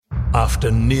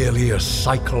After nearly a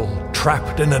cycle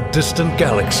trapped in a distant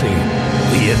galaxy,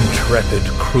 the intrepid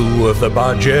crew of the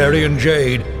Bargerian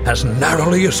Jade has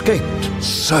narrowly escaped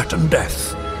certain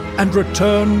death and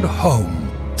returned home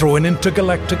through an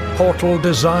intergalactic portal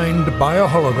designed by a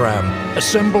hologram,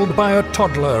 assembled by a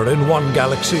toddler in one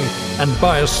galaxy, and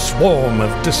by a swarm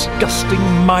of disgusting,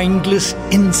 mindless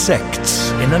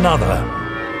insects in another.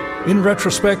 In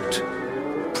retrospect,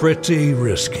 pretty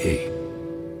risky.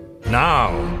 Now,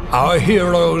 our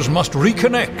heroes must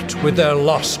reconnect with their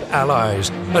lost allies,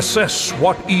 assess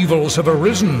what evils have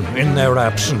arisen in their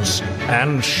absence,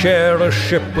 and share a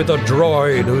ship with a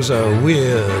droid who's a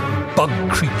weird bug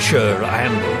creature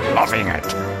and loving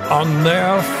it on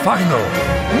their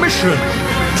final mission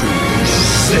to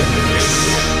Zix.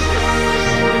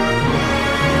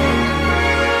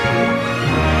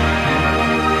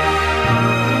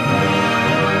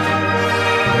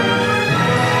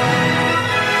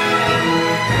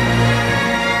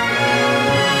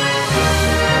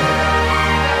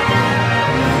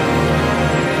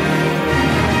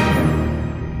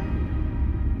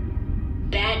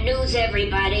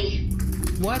 Everybody.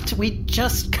 What? We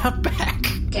just got back.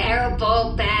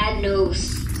 Terrible bad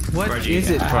news. What Bargy, is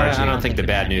it, Bargy? I don't think the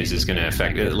bad news is going to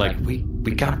affect it. Like, we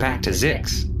got back to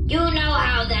Zix. You know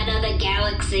how that other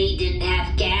galaxy didn't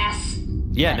have gas?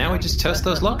 Yeah, now we just toast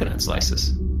those loconet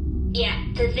slices. Yeah,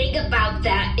 the thing about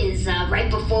that is right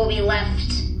before we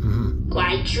left,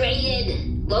 I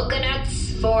traded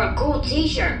Loconuts for a cool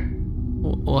t-shirt.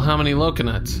 Well, how many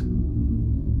Loconuts?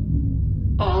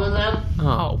 All of them.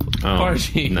 Oh,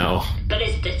 Bargy. No. But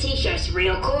the t-shirt's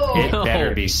real cool. It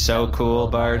better be so cool,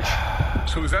 Barge.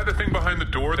 So is that the thing behind the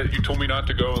door that you told me not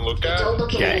to go and look at? Don't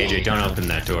look Yeah, at AJ, don't open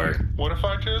that door. What if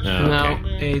I just? No,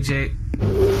 Okay. AJ.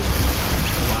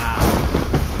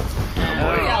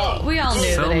 We all knew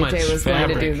So that much AJ was going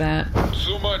to fabric. do that.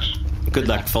 So much. Good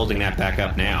luck folding that back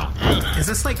up now. Is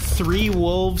this like 3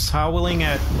 wolves howling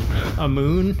at a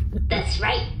moon? That's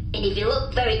right. And if you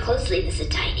look very closely, there's a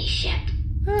tiny ship.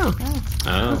 Oh,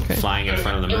 flying in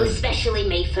front of the It was moon. specially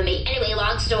made for me. Anyway,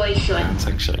 long story short, It's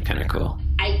actually kind of cool.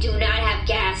 I do not have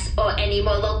gas or any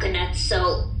more Loconuts,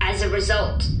 so as a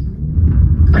result...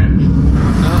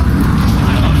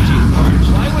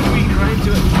 Why would we grind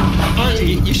to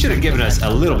it? You should have given us a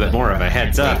little bit more of a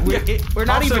heads up. We're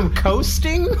not Also- even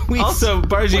coasting? Also,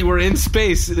 Bargy, we're in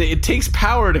space. It takes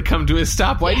power to come to a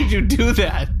stop. Why did you do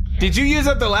that? Did you use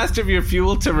up the last of your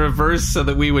fuel to reverse so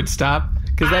that we would stop?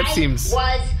 Because that seems...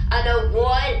 I was an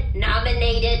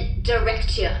award-nominated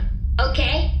director,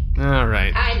 okay? All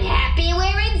right. I'm happy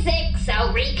we're in Zix.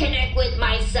 I'll reconnect with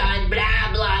my son,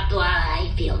 blah, blah, blah.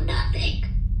 I feel nothing.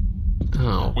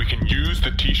 Oh, We can use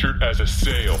the t-shirt as a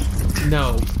sail.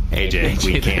 no. AJ,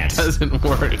 we That can't. doesn't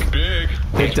work. Big.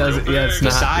 It doesn't... Real Yeah, big. it's The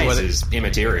not size what it... is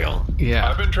immaterial. Yeah.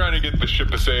 I've been trying to get the ship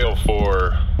to sail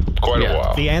for quite a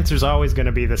while. The answer's always going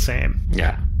to be the same.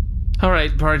 Yeah. All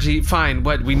right, Bargy, fine.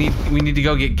 What, we need to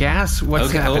go get gas? What's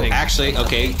Okay. happening? Oh, actually,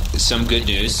 okay. Some good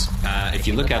news. If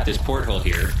you look out this porthole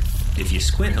here, if you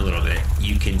squint a little bit,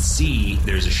 you can see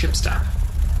there's a ship stop.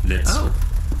 That's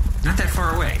not that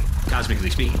far away,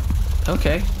 cosmically speaking.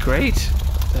 Okay, great.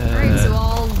 Alright, so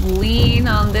I'll lean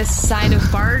on this side of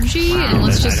Bargy, and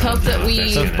let's just hope that we...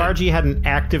 So if Bargy hadn't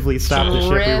actively stopped the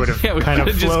ship, we would have Yeah, we kind could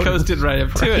of have just floated coasted right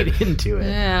up to right it. into it.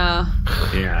 Yeah.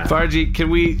 Yeah. Bargy, can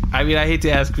we... I mean, I hate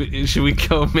to ask, should we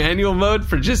go manual mode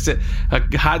for just a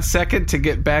hot second to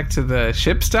get back to the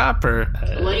ship stop, or...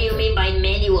 What do you mean by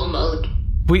manual mode?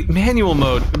 Manual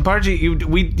mode. Bargy, you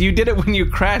did it when you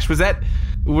crashed. Was that...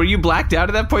 Were you blacked out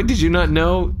at that point? Did you not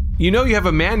know? You know you have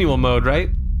a manual mode, right?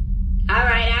 All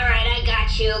right, I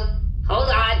got you. Hold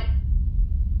on.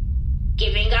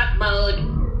 Giving up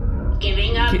mode.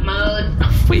 Giving up mode.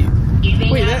 Wait,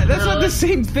 Giving up that's not mode. the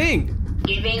same thing.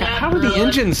 Giving up How are the mode.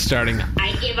 engines starting?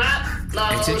 I give up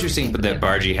mode. It's interesting that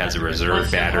Bargy has a reserve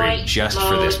What's the battery point? just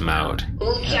for this mode.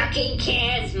 Who chucking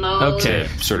cans mode? Okay.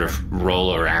 To sort of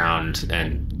roll around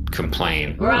and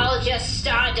complain. We're all just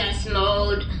Stardust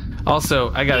mode.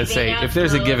 Also, I gotta Giving say, up if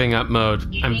there's a mode. giving up mode,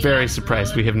 I'm Giving very up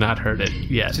surprised mode. we have not heard it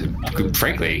yet.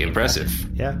 Frankly, impressive.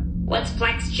 Yeah. What's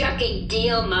Flex chucking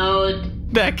deal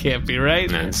mode? That can't be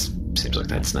right. And it seems like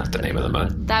that's not the name of the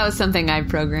mode. That was something I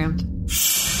programmed.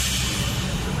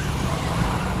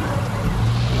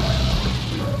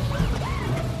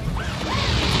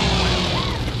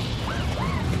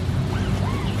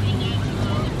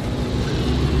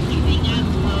 Giving up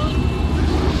mode.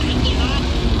 I give up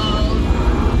mode.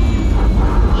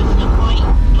 What's the point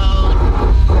mode?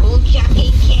 Who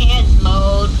chucking cans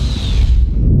mode?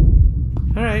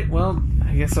 All right, well,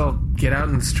 I guess I'll get out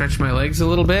and stretch my legs a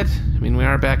little bit. I mean, we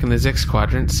are back in the Zix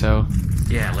quadrant, so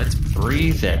Yeah, let's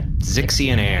breathe that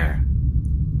Zixian air.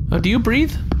 Oh, do you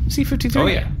breathe, C-53? Oh,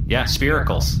 yeah. Yeah,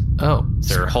 spiracles. Oh.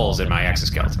 There are holes in my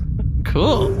exoskeleton.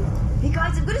 Cool. Hey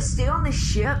guys, I'm gonna stay on this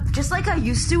ship, just like I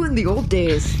used to in the old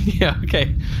days. Yeah,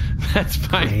 okay. That's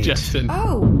fine, Justin.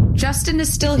 Oh, Justin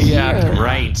is still here. Yeah,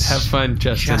 right. Have fun,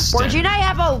 Justin. Borgie and I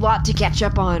have a lot to catch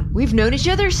up on. We've known each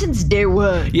other since day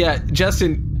one. Yeah,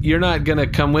 Justin, you're not going to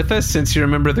come with us since you're a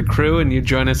member of the crew and you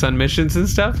join us on missions and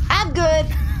stuff? I'm good.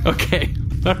 Okay.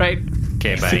 All right.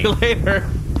 Okay, buddy. See you later.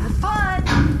 Have fun.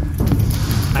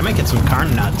 I might get some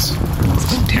carn nuts.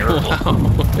 Terrible.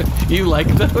 Wow. You like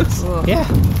those? Yeah.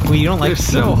 Well, you don't like They're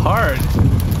so hard.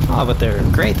 Oh, but they're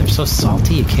great. They're so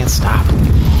salty, you can't stop.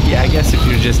 Yeah, I guess if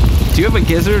you're just... Do you have a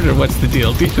gizzard or what's the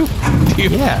deal? Do you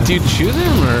Yeah. Do you chew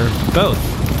them or...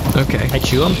 Both. Okay. I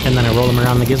chew them, and then I roll them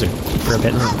around the gizzard for a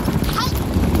bit.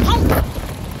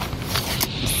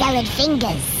 Salad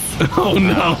fingers. Oh,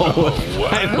 no.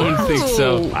 I don't think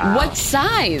so. What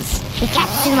size? We got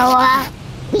small,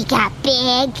 we got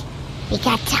big, we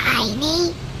got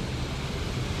tiny.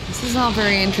 This is all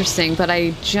very interesting, but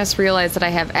I just realized that I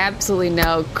have absolutely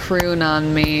no croon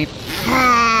on me.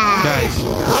 Guys,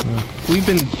 we've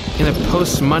been in a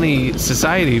post-money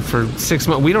society for 6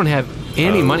 months. We don't have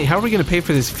any money. How are we going to pay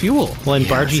for this fuel? Well, and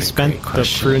Bargy spent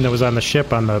the prune that was on the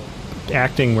ship on the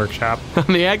acting workshop.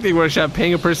 On the acting workshop,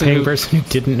 paying a person Paying who... a person who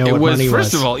didn't know It what was, money was.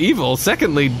 first of all, evil.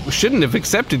 Secondly, shouldn't have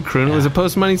accepted croon. It was a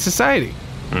post-money society.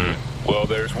 Well,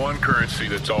 there's one currency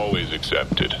that's always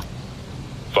accepted.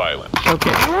 Violence.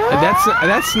 Okay.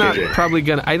 That's not probably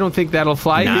going to... I don't think that'll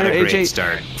fly Not here, a great AJ.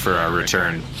 start for our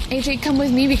return. AJ, come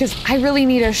with me because I really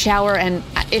need a shower, and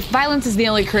if violence is the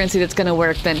only currency that's going to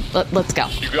work, then let's go.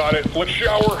 You got it. Let's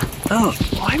shower. Oh,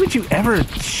 why would you ever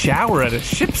shower at a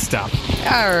ship stop?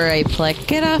 All right, Pleck,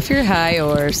 get off your high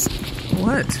horse.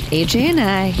 What? AJ and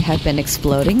I have been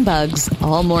exploding bugs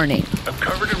all morning. I'm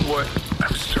covered in what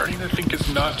I'm starting to think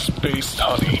is not space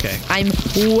honey. Okay. I'm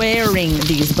wearing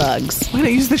these bugs. Why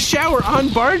not use the shower on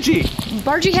Bargy?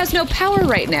 Bargy has no power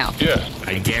right now. Yeah.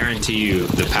 I guarantee you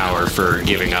the power for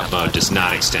giving up mode does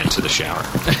not extend to the shower.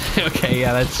 Okay,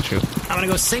 yeah, that's true. I'm gonna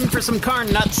go sing for some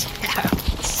carn nuts.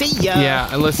 See ya.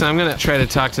 Yeah, listen, I'm going to try to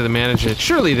talk to the manager.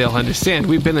 Surely they'll understand.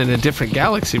 We've been in a different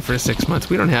galaxy for 6 months.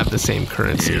 We don't have the same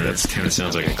currency. Yeah, that kind of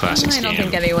sounds like a classic I don't scam.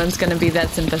 think anyone's going to be that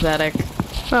sympathetic.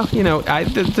 Well, you know,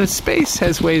 the space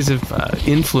has ways of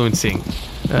influencing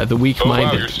the Oh, wow,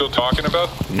 weak-minded. you're still talking about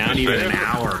Not this even band? an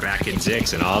hour back in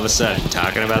Zix, and all of a sudden,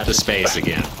 talking about the space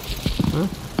again.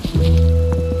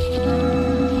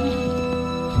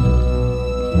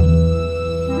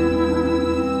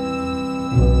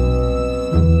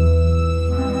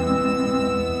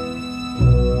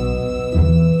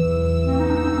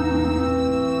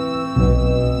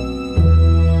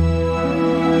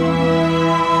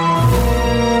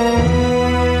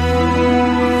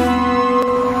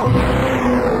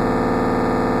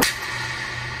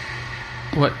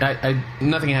 What?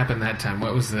 Nothing happened that time.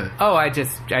 What was the... Oh, I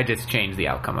just changed the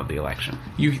outcome of the election.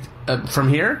 You from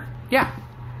here? Yeah.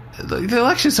 The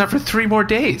election's not for 3 more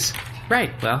days.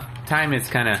 Right. Well, time is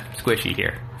kind of squishy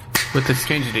here. With this...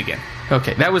 Change it again.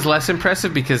 Okay, that was less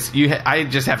impressive because I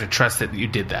just have to trust that you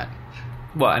did that.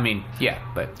 Well, I mean, yeah,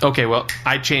 but... Okay, well,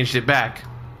 I changed it back.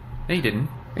 No, you didn't.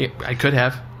 Yeah, I could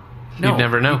have. No, You'd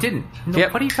never know. you didn't. No,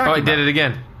 Yep. What are you talking Oh, I about? did it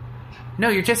again. No,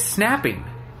 you're just snapping.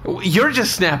 You're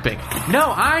just snapping.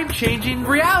 No, I'm changing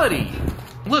reality.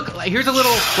 Look, here's a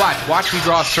little... Watch me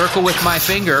draw a circle with my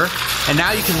finger, and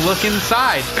now you can look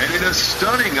inside. And in a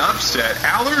stunning upset,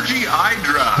 Allergy Eye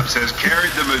Drops has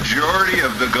carried the majority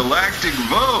of the galactic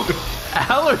vote.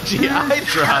 Allergy Eye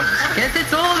Drops? Yes, it's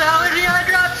old Allergy Eye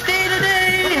Drops day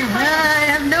today. I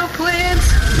have no plans.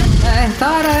 I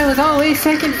thought I was always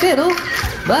second fiddle,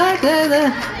 but the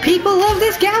people of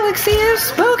this galaxy have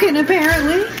spoken,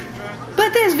 apparently.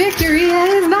 But this victory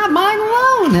is not mine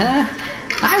alone.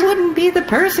 I wouldn't be the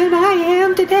person I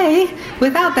am today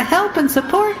without the help and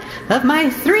support of my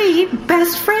 3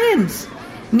 best friends.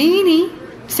 Nini,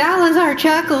 Salazar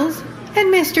Chuckles,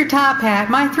 and Mr. Top Hat,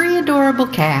 my 3 adorable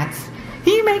cats.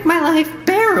 You make my life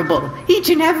bearable each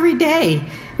and every day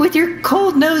with your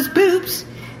cold-nosed boops,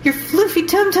 your floofy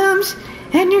tum-tums,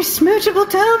 and your smoochable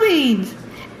toe beans.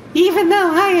 Even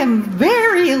though I am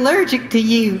very allergic to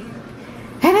you.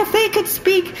 And if they could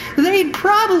speak, they'd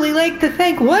probably like to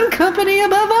thank one company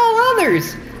above all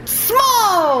others.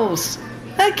 Smalls!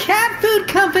 A cat food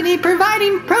company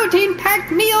providing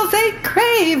protein-packed meals they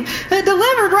crave,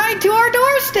 delivered right to our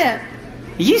doorstep.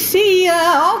 You see,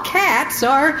 all cats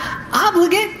are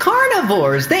obligate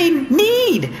carnivores. They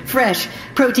need fresh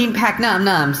protein-packed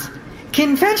nom-noms.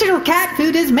 Conventional cat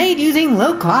food is made using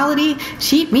low-quality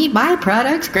sheep meat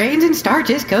byproducts, grains, and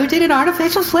starches coated in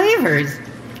artificial flavors.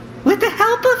 With the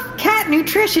help of cat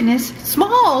nutritionists,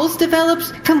 Smalls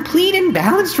develops complete and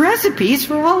balanced recipes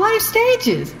for all life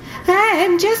stages.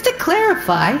 And just to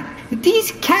clarify,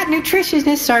 these cat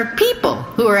nutritionists are people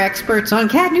who are experts on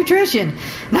cat nutrition,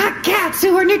 not cats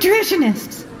who are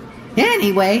nutritionists.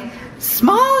 Anyway,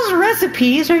 Smalls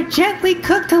recipes are gently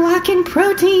cooked to lock in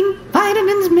protein,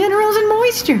 vitamins, minerals, and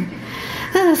moisture.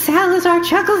 Salazar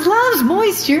Chuckles loves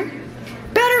moisture.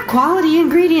 Better quality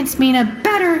ingredients mean a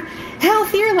better,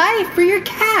 healthier life for your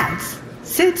cats.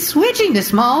 Since switching to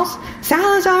Smalls,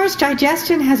 Salazar's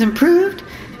digestion has improved,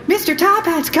 Mr. Top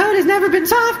Hat's coat has never been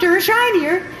softer or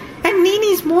shinier, and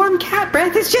Nini's warm cat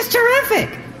breath is just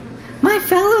terrific. My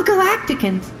fellow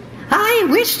Galacticans, I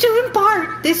wish to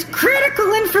impart this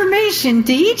critical information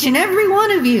to each and every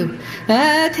one of you.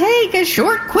 Take a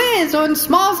short quiz on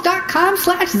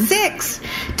smalls.com/Zix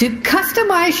to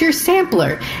customize your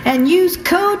sampler and use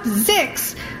code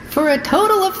ZIX for a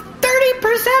total of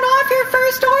 30% off your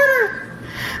first order.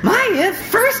 My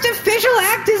first official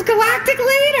act as Galactic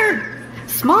Leader.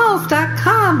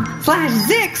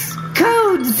 Smalls.com/Zix,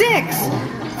 code ZIX.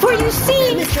 For you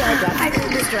see, Mr.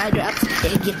 Eyedrops,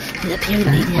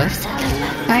 apparently there's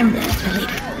I'm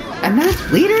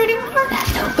not leader anymore.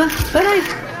 But I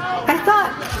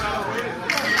thought.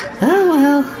 Oh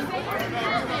well.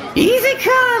 Easy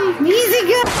come, easy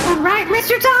go. Right,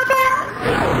 Mr. Top Hat?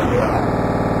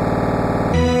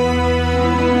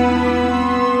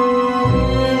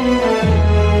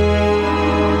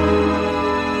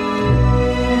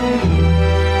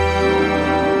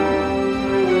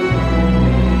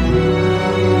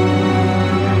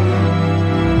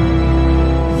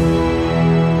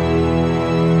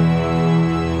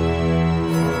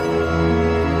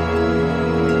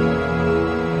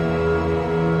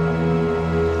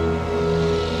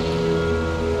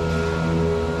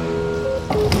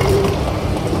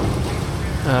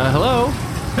 Hello?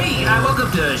 Hey,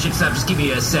 welcome to Ship Stop. Just give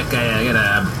me a sec. I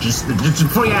gotta just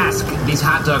before you ask, these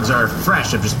hot dogs are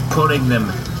fresh. I'm just putting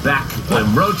them back.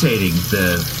 I'm rotating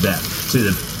them to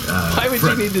the. Why would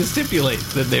front. you need to stipulate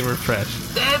that they were fresh?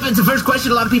 It's the first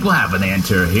question a lot of people have when they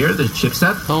enter here. The Ship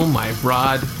Stop. Oh my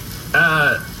rod.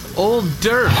 Old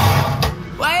dirt.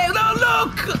 Hey, no,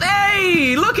 look!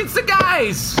 Hey, look, it's the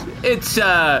guys! It's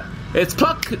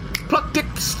Pluck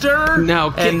Dickster.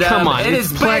 No, come on. And it's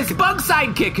his bug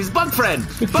sidekick, his bug friend.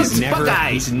 Bug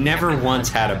guy. He's never once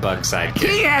had a bug sidekick.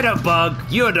 He had a bug.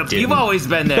 You've always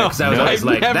been there, because I was always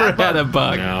like, I've never that had a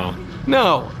bug.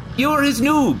 No. You were his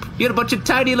noob. You had a bunch of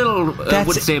tiny little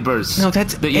wood sabers. No,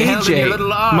 that's that you held in your little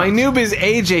AJ. arms. My noob is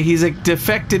AJ. He's a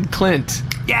defected Clint.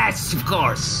 Yes, of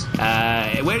course.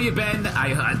 Where you been?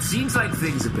 It seems like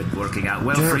things have been working out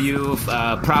well for you.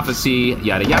 Prophecy,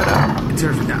 yada yada.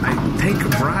 Thank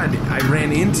Rod. I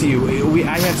ran into you.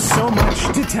 I have so much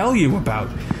to tell you about.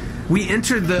 We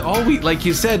entered the All-Wheat, like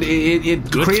you said.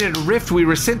 It created a rift. We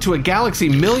were sent to a galaxy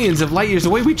millions of light years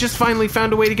away. We just finally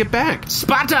found a way to get back.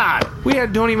 Spot on! We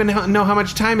don't even know how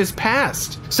much time has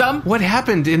passed. What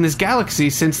happened in this galaxy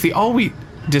since the All-Wheat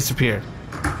disappeared?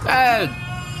 Where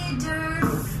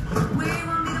you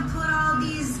want me to put all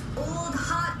these old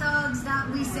hot dogs that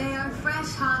we say are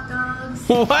fresh hot dogs?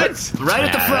 What? Right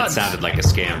at the front. That sounded like a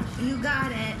scam. You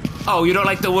got it. Oh, you don't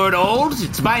like the word old?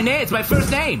 It's my name. It's my first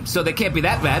name, so they can't be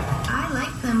that bad. I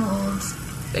like them old.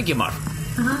 Thank you, Marv.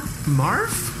 Uh-huh.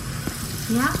 Marv?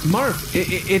 Yeah? Marv,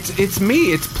 it's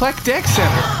me. It's Plek Dexter.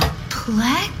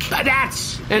 Plek?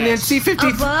 That's... And then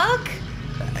C-50... A bug?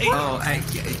 Oh,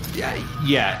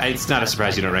 yeah, it's not a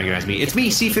surprise you don't recognize me. It's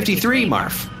me, C-53,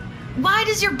 Marv. Why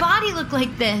does your body look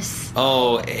like this?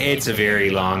 Oh, it's a very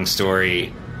long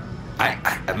story.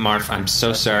 Marv, I'm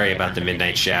so sorry about the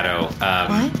Midnight Shadow.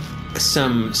 What?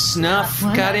 Some snuff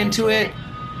got into it.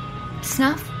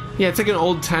 Snuff? Yeah, it's like an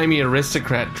old-timey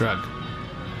aristocrat drug.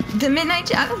 The Midnight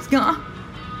Shadow's gone.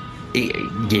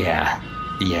 Yeah.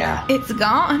 It's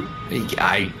gone.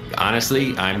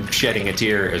 Honestly, I'm shedding a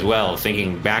tear as well,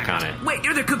 thinking back on it. Wait,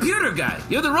 you're the computer guy.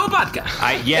 You're the robot guy.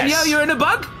 Yes. And now you're in a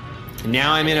bug?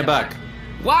 Now I'm in a bug.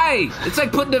 Why? It's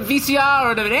like putting a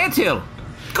VCR on an anthill.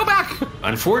 Go back.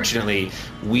 Unfortunately,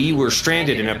 we were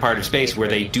stranded in a part of space where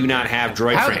they do not have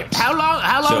droid frames. How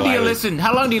long do you listen?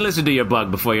 How long do you listen to your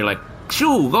bug before you're like,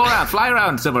 shoo, go around, fly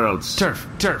around somewhere else? Turf.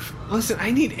 Listen,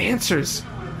 I need answers.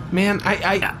 Man,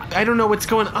 I don't know what's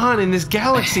going on in this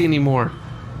galaxy anymore.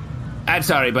 I'm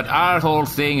sorry, but our whole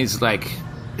thing is like,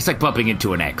 it's like bumping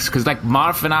into an ex. Because like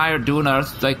Marv and I are doing our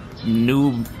like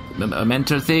new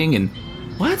mentor thing and...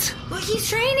 What? Well, he's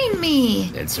training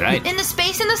me. That's right. In the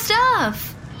space and the stuff.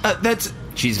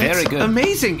 She's very good.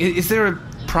 Amazing. Is there a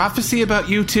prophecy about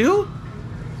you too?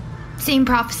 Same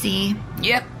prophecy.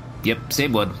 Yep,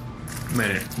 same one.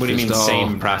 What do you mean,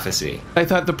 same prophecy? I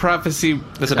thought the prophecy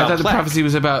was about the prophecy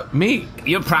was about me.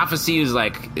 Your prophecy is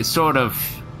like, it's sort of...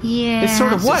 Yeah. It's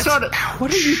sort of what? Sort of,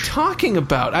 what are you talking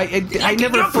about? I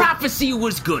never... Your prophecy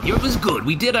was good. It was good.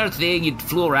 We did our thing. You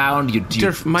flew around.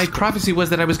 Durf, my prophecy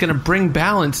was that I was going to bring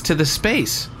balance to the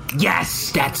space.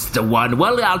 Yes, that's the one.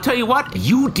 Well, I'll tell you what.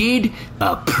 You did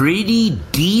a pretty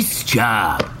decent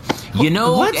job. You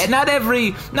know, what? Not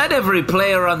every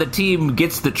player on the team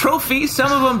gets the trophy.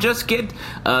 Some of them just get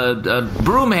a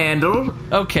broom handle.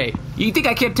 Okay. You think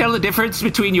I can't tell the difference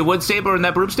between your wood saber and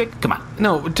that broomstick? Come on.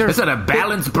 No, Durf. That's not a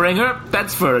balance bringer.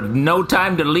 That's for no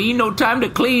time to lean, no time to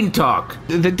clean talk.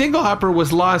 The Dinglehopper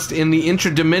was lost in the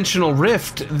interdimensional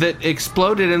rift that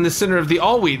exploded in the center of the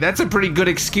Allweed. That's a pretty good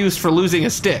excuse for losing a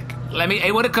stick.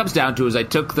 What it comes down to is I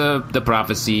took the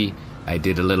prophecy, I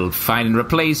did a little find and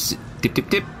replace, tip, tip,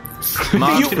 tip. First of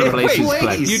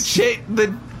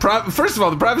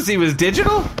all, the prophecy was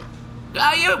digital?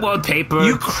 Paper.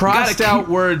 You crossed out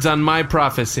words on my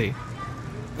prophecy.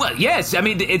 Well, yes. I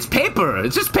mean, it's paper.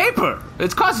 It's just paper.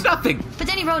 It costs nothing. But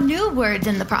then he wrote new words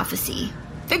in the prophecy.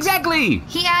 Exactly.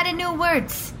 He added new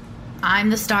words.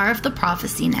 I'm the star of the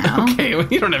prophecy now. Okay, well,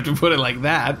 you don't have to put it like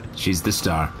that. She's the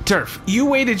star. Durf, you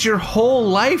waited your whole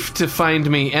life to find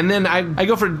me, and then I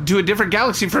go to a different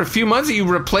galaxy for a few months, and you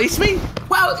replace me?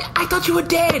 Well, I thought you were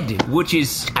dead, which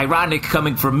is ironic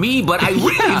coming from me, but I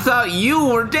really thought you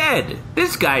were dead.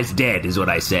 This guy's dead, is what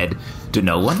I said. To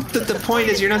no one. The point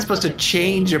is you're not supposed to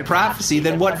change your prophecy,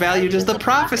 then what value does the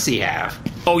prophecy have?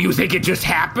 Oh, you think it just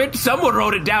happened? Someone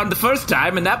wrote it down the first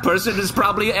time, and that person is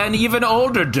probably an even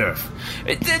older Durf.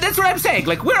 That's what I'm saying.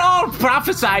 Like, we're all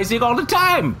prophesizing all the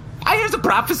time. Here's a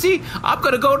prophecy. I'm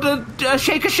going to go to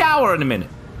shake a shower in a minute.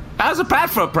 How's a pat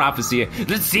for a prophecy?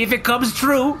 Let's see if it comes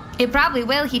true. It probably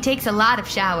will. He takes a lot of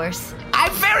showers.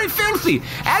 I'm very filthy.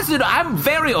 I'm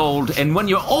very old, and when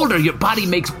you're older, your body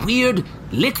makes weird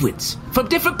liquids from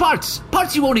different parts.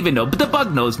 Parts you won't even know, but the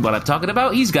bug knows what I'm talking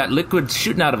about. He's got liquids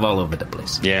shooting out of all over the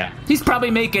place. Yeah. He's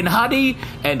probably making honey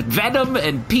and venom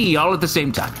and pee all at the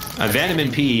same time. Venom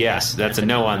and pee, yes. That's a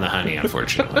no on the honey,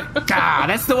 unfortunately.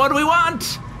 That's the one we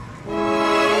want.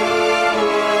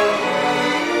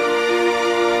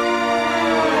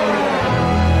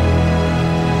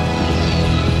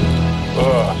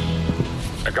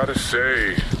 I gotta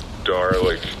say,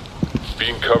 darling,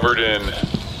 being covered in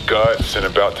guts and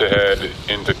about to head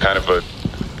into kind of a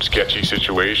sketchy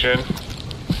situation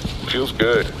feels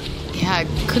good. Yeah,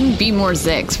 it couldn't be more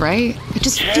Zix, right? It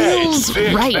just feels it's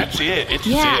Zix. right. That's it. It's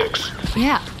Zix.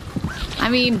 Yeah. I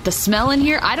mean, the smell in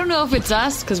here, I don't know if it's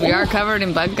us, because we are covered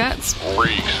in bug guts.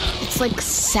 Reeks. It's like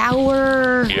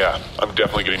sour. Yeah, I'm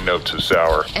definitely getting notes of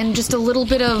sour. And just a little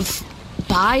bit of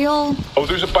bile. Oh,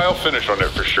 there's a bile finish on it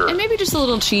for sure. And maybe just a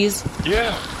little cheese.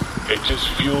 Yeah, it just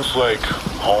feels like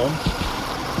home.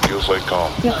 Feels like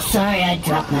home. Oh, sorry, I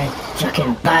dropped my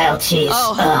fucking bile cheese.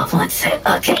 Oh, one sec.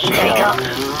 Okay, there you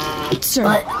go. Sir.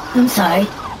 What? I'm sorry.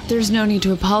 There's no need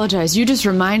to apologize. You just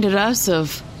reminded us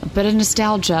of a bit of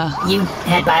nostalgia. You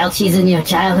had bile cheese in your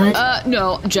childhood?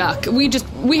 No, Juck. We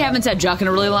haven't said Juck in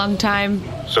a really long time.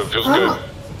 So it feels good.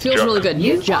 Feels Juck. really good.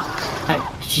 You? Juck.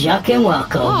 Juck and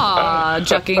welcome. Aw,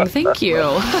 Jucking, thank you.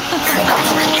 Whoa,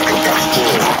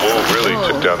 really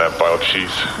took down that bile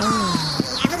cheese.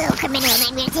 Hello, criminal,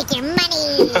 I'm gonna take your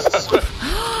money.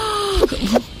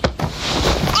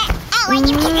 And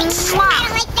you can I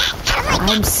don't like that.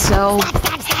 I'm so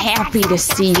happy to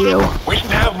see you. We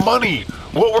didn't have money.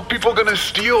 What were people gonna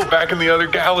steal back in the other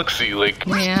galaxy? Like,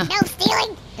 Yeah. No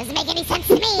stealing. Doesn't make any sense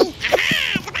to me.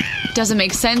 Doesn't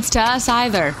make sense to us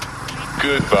either.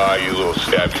 goodbye, you little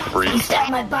stabby freak. You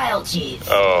stabbed my bile cheese.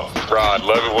 Oh, Rod,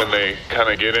 love it when they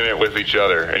kind of get in it with each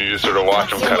other, and you just sort of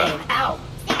watch them kind of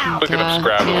look at them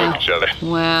scrabble with each other.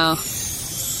 Wow.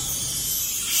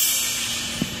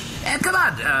 Come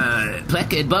on,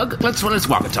 Pleck and Bug, let's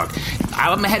walk and talk.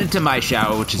 I'm headed to my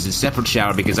shower, which is a separate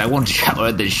shower because I won't shower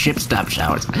at the ship stop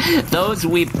showers. Those,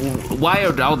 we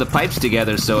wired all the pipes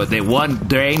together so that one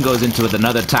drain goes into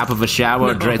another top of a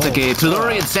shower. No. It's like a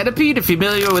Tellurian centipede, if you're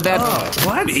familiar with that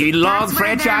long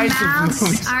franchise of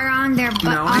movies. Are on their butt.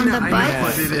 I know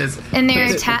what it is. And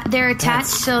they're attached,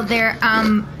 so they're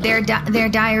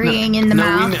diarrheaing in the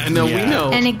mouth. We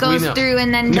know. And it goes through,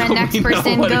 and then the next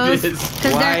person goes.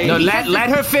 No, let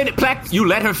her finish. Pleck, you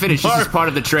let her finish. This is part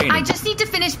of the training. I just need to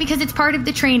finish because it's part of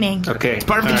the training. Okay. It's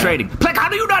part of the training. Pleck, how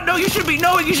do you not know? You should be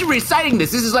knowing. You should be reciting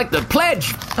this. This is like the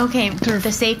pledge. Okay,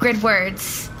 the sacred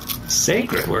words.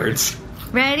 Sacred words?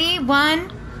 Ready?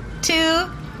 1, 2,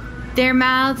 Their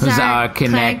mouths are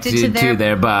connected to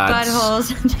their butts.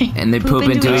 buttholes. And they poop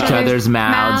into each other's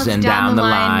mouths and down the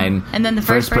line. And then the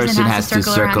first person has to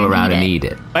circle around and eat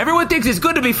it. Everyone thinks it's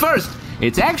good to be first.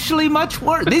 It's actually much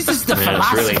worse. This is the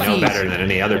philosophy. It's really no better than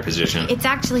any other position. It's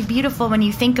actually beautiful when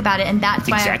you think about it, and that's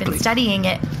why I've been studying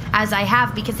it as I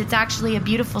have, because it's actually a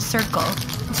beautiful circle.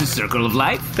 It's a circle of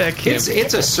life. It's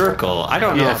a circle. I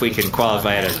don't know if we can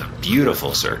qualify it as a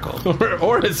beautiful circle.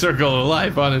 or a circle of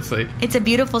life, honestly. It's a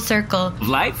beautiful circle. Of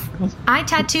life? I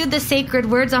tattooed the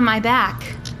sacred words on my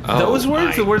back. Those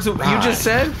words? The words that you just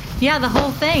said? Yeah, the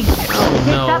whole thing. Oh,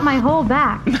 no. It's up my whole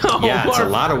back. Yeah, it's a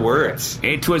lot of words.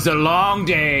 It was a long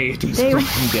day.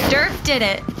 Durf did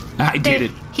it. I did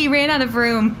it. He ran out of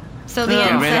room. So the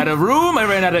I ran out of room, I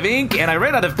ran out of ink, and I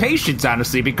ran out of patience,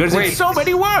 honestly, because it's so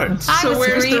many words. I was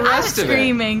of it?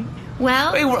 screaming.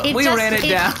 Well, we ran it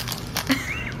down.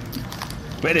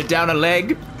 Ran it down a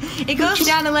leg. It goes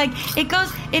down a leg. It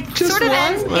Just sort of one?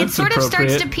 ends. That's It sort of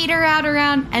starts appropriate. to peter out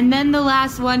around, and then the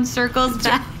last one circles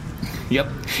back. Yep.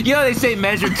 You know, they say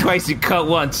measure twice and cut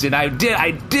once, and I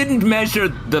didn't measure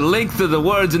the length of the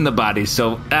words in the body,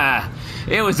 so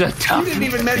it was a tough. You didn't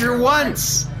even measure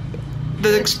once.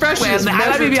 The expression is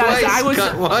measure twice,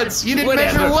 cut once. You didn't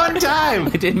measure one time.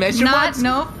 I didn't measure once.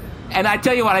 Nope. And I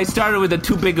tell you what, I started with a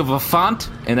too big of a font,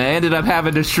 and I ended up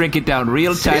having to shrink it down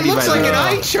real tiny. It looks by like little.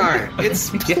 an eye chart.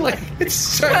 It's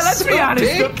it's Well, let's so be honest.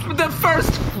 big. The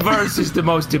first verse is the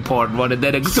most important one, and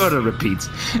then it sort of repeats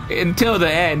until the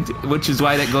end, which is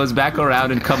why that goes back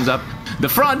around and comes up the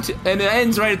front, and it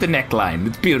ends right at the neckline.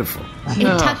 It's beautiful. It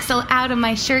tucks out of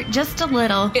my shirt just a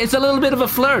little. It's a little bit of a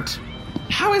flirt.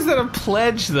 How is that a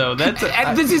pledge, though?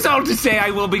 And this is all to say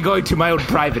I will be going to my own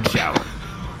private shower.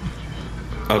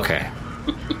 Okay.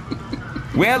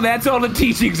 Well, that's all the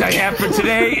teachings I have for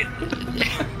today.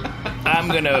 I'm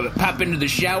gonna pop into the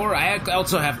shower. I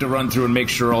also have to run through and make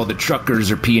sure all the truckers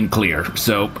are peeing clear.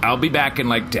 So I'll be back in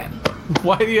like 10.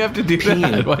 Why do you have to do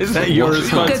that? Why is that your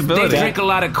responsibility? Because they drink a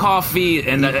lot of coffee,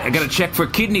 and I gotta check for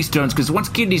kidney stones, because once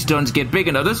kidney stones get big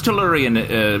enough, those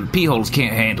Tellurian pee holes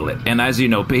can't handle it. And as you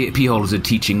know, pee hole is a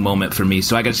teaching moment for me,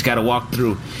 so I just gotta walk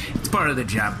through. It's part of the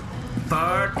job.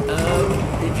 Part of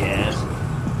the job.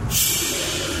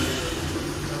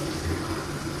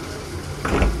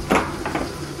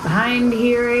 Behind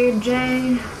here,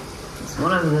 AJ, it's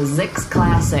one of the Zix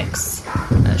classics,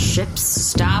 a ship's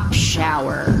stop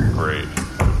shower. Great.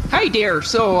 Hi there.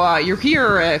 So, you're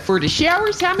here for the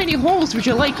showers? How many holes would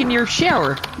you like in your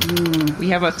shower? We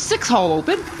have a 6-hole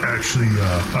open. Actually,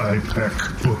 I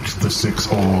booked the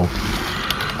 6-hole.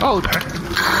 Oh.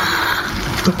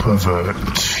 The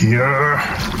pervert here.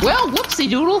 Well, whoopsie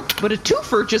doodle, but a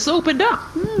twofer just opened up.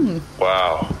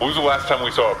 Wow. When was the last time we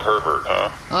saw a pervert,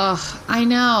 huh? Ugh, I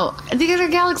know. The other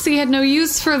galaxy had no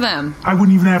use for them. I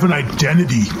wouldn't even have an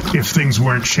identity if things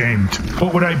weren't shamed.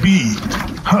 What would I be?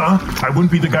 Huh? I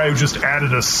wouldn't be the guy who just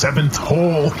added a 7th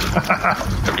hole.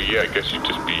 I mean, yeah, I guess you'd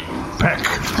just be... Peck.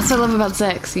 That's what I love about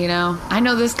Zix, you know? I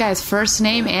know this guy's first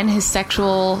name and his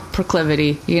sexual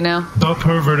proclivity, you know? The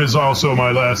pervert is also my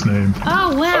last name.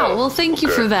 Oh, wow. Well, thank you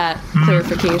for that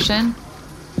clarification.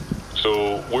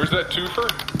 So, where's that twofer?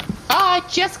 It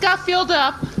just got filled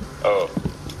up. Oh.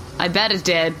 I bet it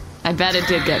did. I bet it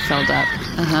did get filled up.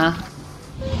 Uh-huh.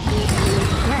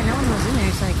 Yeah, no one was in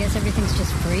there, so I guess everything's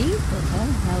just free?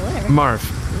 Whatever. Marv.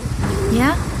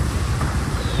 Yeah?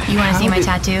 You want to see my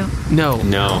tattoo? No.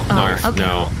 No, Marv, okay.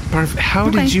 no. Marv, how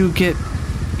did you get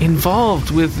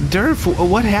involved with Durf?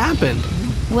 What happened?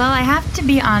 Well, I have to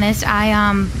be honest.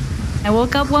 I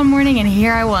woke up one morning and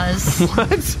here I was.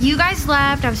 What? You guys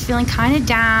left. I was feeling kind of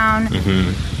down.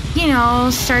 Mm-hmm. You know,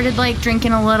 started like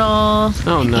drinking a little.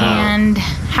 Oh, no. And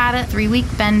had a 3-week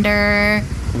bender.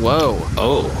 Whoa.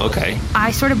 Oh, okay.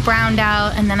 I sort of browned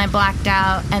out and then I blacked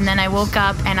out and then I woke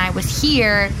up and I was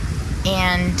here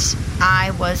and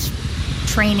I was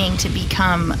training to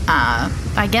become,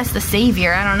 I guess, the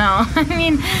savior. I don't know. I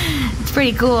mean, it's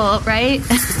pretty cool, right?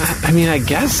 I mean, I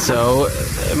guess so.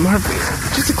 Marv,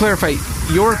 just to clarify,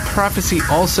 your prophecy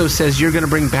also says you're going to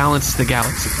bring balance to the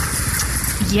galaxy.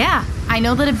 Yeah. I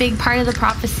know that a big part of the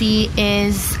prophecy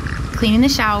is cleaning the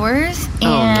showers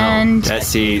and...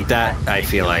 That I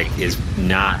feel like is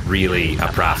not really a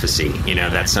prophecy. You know,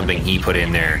 that's something he put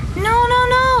in there. No.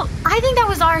 I think that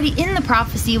was already in the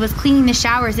prophecy, was cleaning the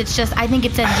showers. It's just, I think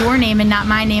it said your name and not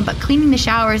my name, but cleaning the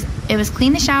showers, it was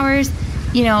clean the showers,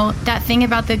 you know, that thing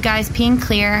about the guys peeing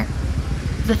clear,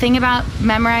 the thing about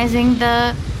memorizing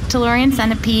the Tellurian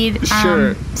centipede,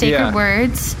 sacred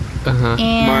words. Uh-huh.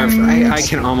 And Marv, I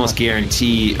can almost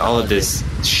guarantee all of this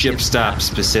ship stop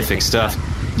specific stuff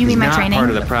You mean my not training? part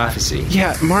of the prophecy.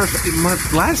 Yeah, Marv,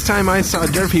 last time I saw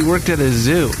Durf, he worked at a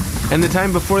zoo. And the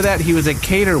time before that, he was a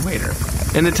cater waiter.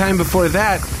 And the time before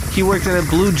that, he worked at a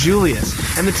Blue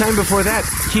Julius. And the time before that,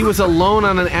 he was alone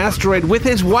on an asteroid with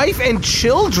his wife and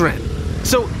children.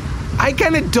 So I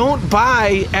kind of don't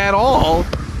buy at all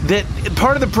that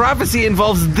part of the prophecy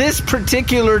involves this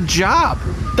particular job.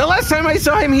 The last time I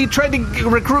saw him, he tried to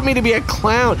recruit me to be a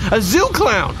clown, a zoo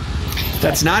clown.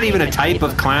 That's not even a type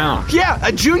of clown. Yeah,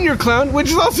 a junior clown, which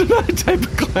is also not a type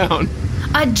of clown.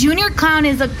 A junior clown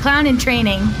is a clown in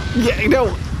training. Yeah,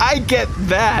 no, I get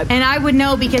that. And I would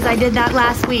know because I did that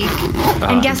last week.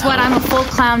 And guess what? I'm a full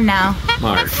clown now.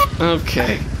 Marv.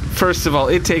 Okay. First of all,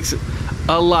 it takes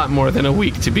a lot more than a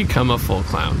week to become a full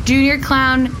clown. Junior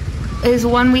clown is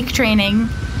 1 week training,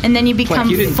 and then you become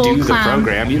you didn't full do clown. The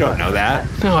program. You don't know that.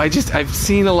 No, I've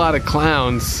seen a lot of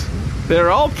clowns. They're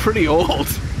all pretty old.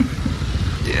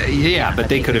 Yeah, but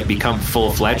they could have become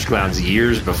full-fledged clowns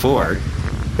years before.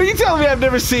 Are you telling me I've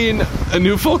never seen a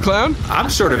new full clown? I'm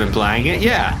sort of implying it,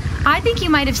 yeah. I think you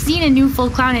might have seen a new full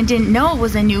clown and didn't know it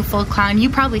was a new full clown. You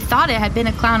probably thought it had been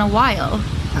a clown a while.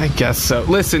 I guess so.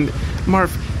 Listen,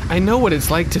 Marv, I know what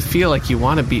it's like to feel like you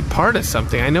want to be part of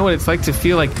something. I know what it's like to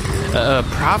feel like a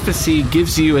prophecy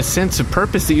gives you a sense of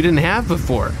purpose that you didn't have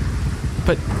before.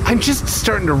 But I'm just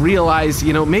starting to realize,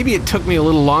 maybe it took me a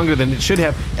little longer than it should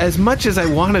have. As much as I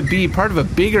want to be part of a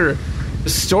bigger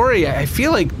story, I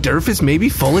feel like Durf is maybe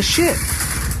full of shit.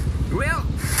 Well,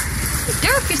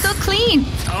 Durf, you're so clean.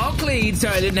 All clean.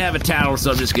 Sorry, I didn't have a towel,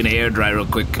 so I'm just going to air dry real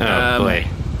quick. Oh, boy.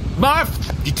 Marv,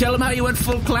 did you tell him how you went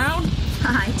full clown?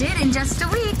 I did in just a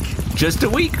week. Just a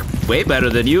week? Way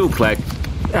better than you, Pleck.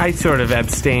 I sort of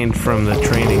abstained from the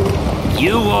training.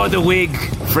 You wore the wig,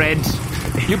 friend.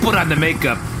 You put on the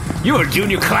makeup. You were a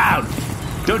junior clown.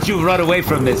 Don't you run away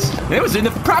from this. It was in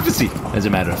the prophecy, as a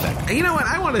matter of fact. You know what?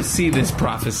 I want to see this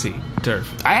prophecy, Durf.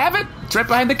 I have it. It's right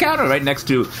behind the counter, right next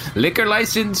to liquor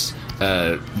license,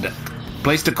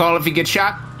 place to call if you get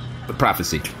shot, the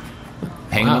prophecy.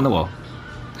 Hanging on the wall.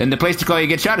 And the place to call you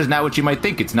get shot is not what you might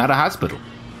think. It's not a hospital.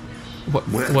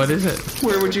 What is it?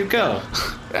 Where would you go?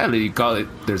 Well, you call it,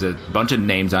 there's a bunch of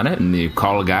names on it, and you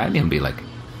call a guy, and he'll be like,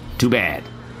 too bad.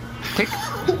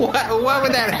 Why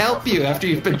would that help you after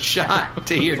you've been shot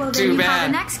to hear too bad? Call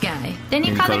the next guy. Then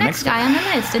you call the next guy on the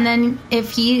list, and then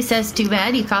if he says too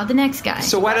bad, you call the next guy.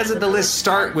 So why doesn't the list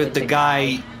start with the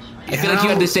guy? I feel like you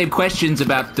had the same questions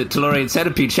about the Tellurian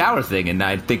centipede shower thing, and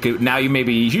I think now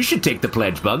you should take the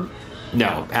pledge, Bug.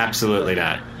 No, absolutely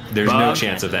not. There's Bug. No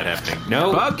chance of that happening.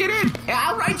 No. Bug, get in.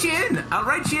 I'll write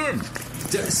you in.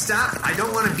 Stop. I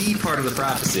don't want to be part of the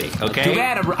prophecy, okay? Too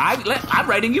bad. I'm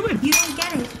writing you in. You don't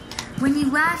get it. When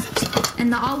you left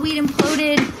and the all-wheat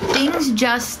imploded, things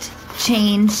just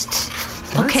changed.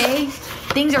 Okay?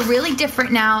 Things are really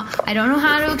different now. I don't know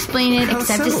how to explain it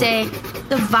except to say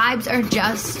the vibes are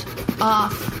just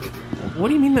off. What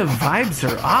do you mean the vibes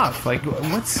are off? Like,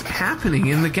 what's happening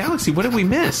in the galaxy? What did we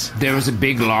miss? There was a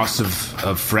big loss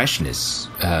of freshness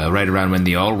right around when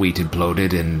the all-wheat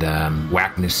imploded, and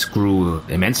whackness grew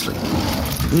immensely.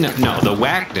 No, the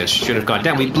whackness should have gone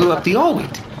down. We blew up the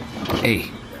all-wheat. Hey,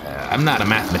 I'm not a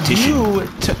mathematician.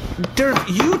 Durf,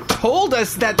 you told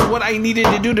us that's what I needed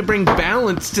to do to bring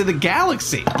balance to the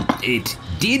galaxy. It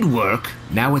did work.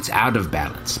 Now it's out of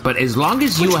balance. But as long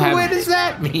as you have... What does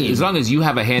that mean? As long as you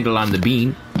have a handle on the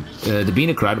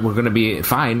beanocrod, we're going to be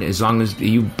fine as long as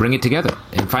you bring it together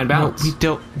and find balance.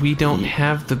 No, we don't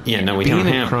have the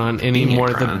Beanocron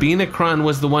anymore. The Beanocron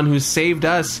was the one who saved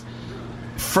us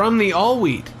from the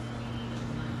all-wheat.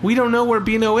 We don't know where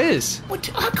Beano is.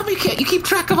 How come you can't? You keep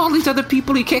track of all these other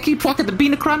people. You can't keep track of the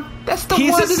Beanocron? That's the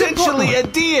He's one essentially a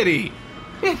deity.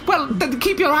 Yeah, well, then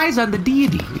keep your eyes on the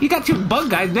deity. You got your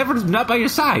bug guys not by your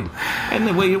side. And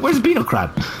then where's Beanocron?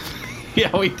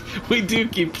 Yeah, we do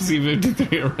keep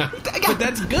C-53 around. But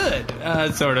that's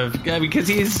good, sort of. Because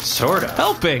he's sort of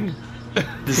helping.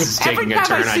 This is taking a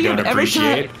turn I don't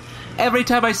appreciate. Every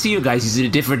time I see you guys, he's in a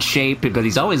different shape because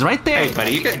he's always right there. Hey,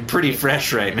 buddy, you're getting pretty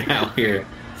fresh right now here.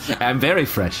 I'm very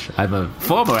fresh. I'm a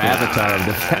former avatar of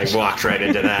the fresh. I walked right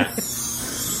into that.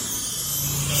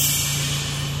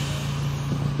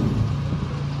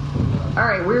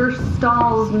 Alright, we're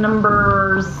stalls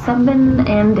number 7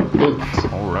 and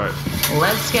 8. Alright.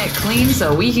 Let's get clean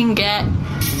so we can get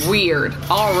weird.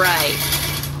 Alright.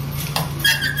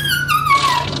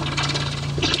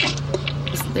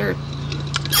 Is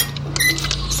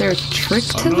there a trick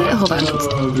to that? Hold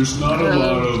on. There's not a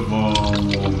lot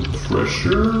of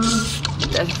pressure.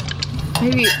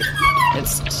 Maybe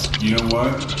it's... You know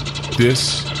what?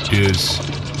 This is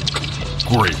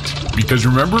great. Because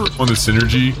remember on the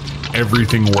Synergy,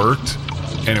 everything worked?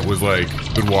 and it was like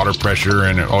good water pressure,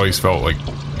 and it always felt like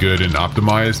good and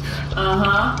optimized.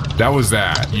 That was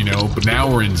that, you know. But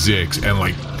now we're in Zix, and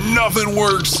like nothing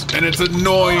works, and it's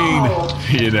annoying,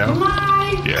 you know.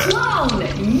 My clone!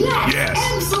 Yes,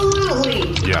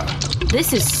 absolutely! Yeah.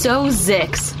 This is so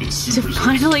Zix to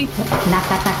finally.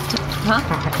 Huh?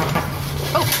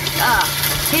 Oh,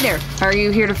 hey there. Are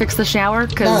you here to fix the shower?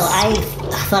 No, I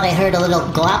thought I heard a little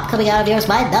glop coming out of yours.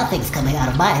 Nothing's coming out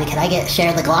of mine. Can I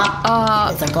share the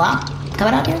glop? Is there glop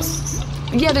coming out of yours?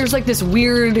 Yeah, there's like this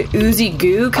weird oozy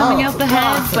goo coming out the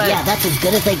head, but yeah, that's as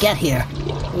good as they get here.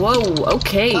 Whoa,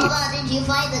 okay. Hold on, did you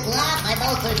find the glop? I'm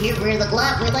also here for the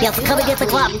glop. Yes, come and get the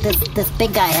glop. This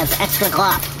big guy has extra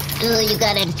glop. You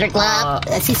got extra glop?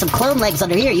 I see some clone legs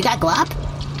under here. You got glop?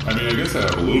 I mean, I guess I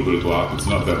have a little bit of glop. It's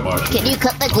not that much. Can you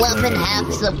cut the glop in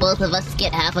half so both of us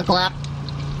get half a glop?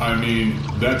 I mean,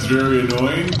 that's very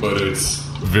annoying, but it's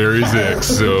very Zix,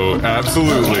 so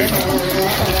absolutely.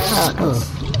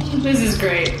 This is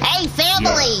great. Hey,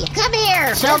 family, come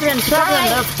here. Children,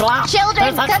 there's glop.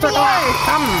 Children, come here.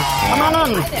 Come on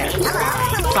in.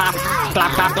 Glop,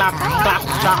 glop, glop, glop, glop,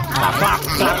 glop, glop,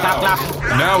 glop, glop, glop.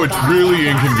 Now it's really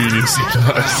inconveniencing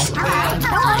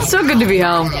us. So good to be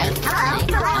home.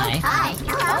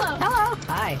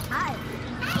 Hi.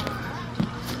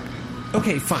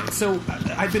 Okay, fine. So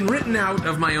I've been written out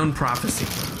of my own prophecy,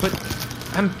 but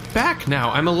I'm back now.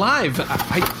 I'm alive.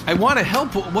 I want to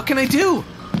help. What can I do?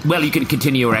 Well, you can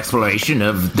continue your exploration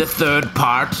of the third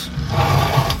part.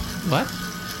 What?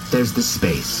 There's the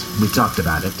space. We talked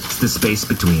about it. It's the space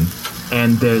between.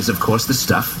 And there's, of course, the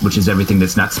stuff, which is everything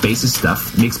that's not space is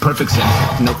stuff. Makes perfect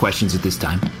sense. No questions at this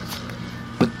time.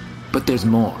 But there's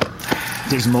more.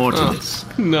 There's more to this.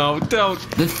 No, don't.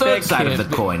 The third side of the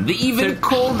coin. The even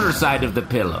colder side of the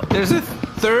pillow. There's a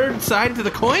third side to the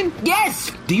coin?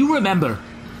 Yes! Do you remember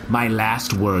my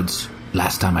last words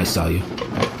last time I saw you?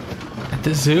 At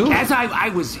the zoo? As I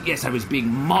was being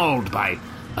mauled by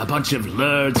a bunch of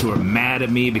nerds who were mad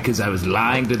at me because I was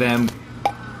lying to them.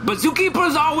 But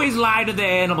zookeepers always lie to the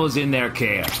animals in their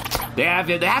care. They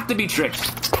have to be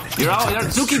tricked.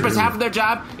 Zookeepers, half of their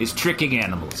job is tricking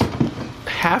animals.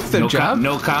 Half their job?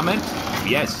 No comment?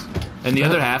 Yes. And the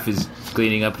other half is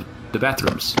cleaning up the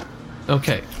bathrooms.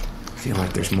 Okay. I feel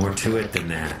like there's more to it than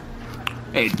that.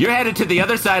 Hey, you're headed to the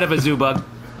other side of a zoo, Bug.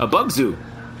 A bug zoo.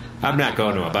 I'm not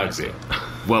going to a bug zoo.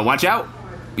 Well, watch out.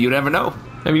 You never know.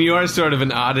 I mean, you are sort of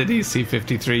an oddity,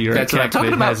 C-53. You're That's a what I'm cat talking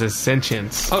that about. has a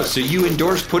sentience. Oh, so you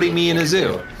endorse putting me in a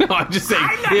zoo? No, I'm just saying.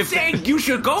 I'm not saying you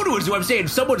should go to a zoo. I'm saying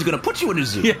someone's going to put you in a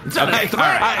zoo. Yeah. It's not a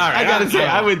threat. I gotta say,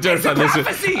 I would endorse on this one.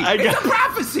 It's a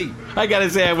prophecy. I gotta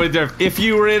say, I would endorse. If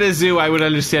you were in a zoo, I would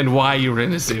understand why you were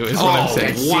in a zoo, is what I'm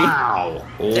saying.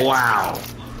 Wow.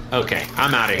 Okay,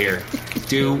 I'm out of here.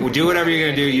 Do whatever you're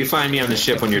going to do. You find me on the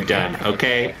ship when you're done,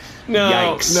 okay? No,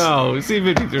 Yikes. no,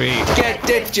 C-53.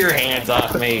 Get your hands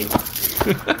off me.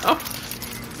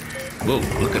 Whoa,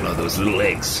 look at all those little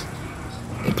eggs.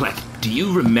 Hey, Black, do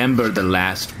you remember the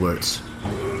last words?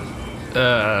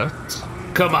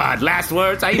 Come on, last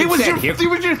words? It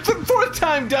was your fourth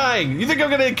time dying. You think I'm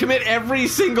going to commit every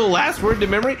single last word to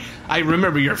memory? I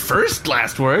remember your first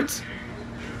last words.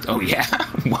 Oh, yeah?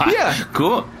 Why? Yeah.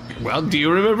 Cool. Well, do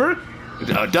you remember?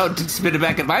 No, don't spit it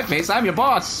back in my face. I'm your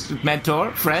boss,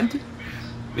 mentor, friend.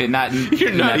 You're not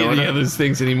any of those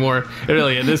things anymore,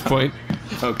 really, at this point.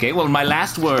 Okay, well, my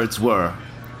last words were,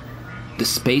 the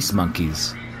space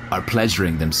monkeys are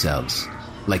pleasuring themselves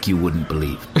like you wouldn't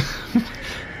believe.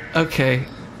 Okay,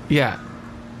 yeah.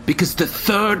 Because the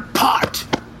third part,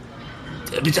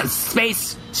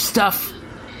 space stuff,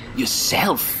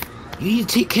 yourself. You need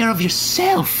to take care of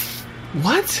yourself.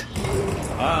 What?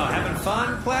 Oh, having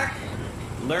fun, Pleck?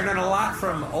 Learning a lot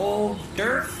from old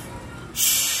Durf?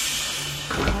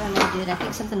 I don't know, dude. I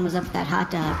think something was up with that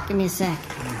hot dog. Give me a sec.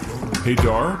 Hey,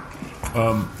 Dar.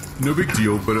 No big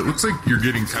deal, but it looks like you're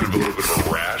getting kind of a little bit of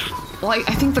a rash. Well,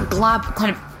 I think the glop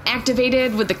kind of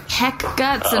activated with the heck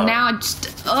guts, and now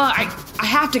I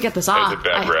have to get this off. It's a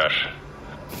bad rash.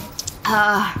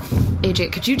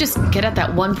 AJ, could you just get at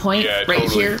that one point right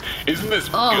here? Isn't this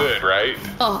good, right?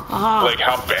 Like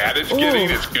how bad it's getting,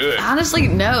 it's good. Honestly,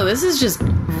 no. This is just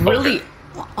really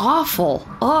awful.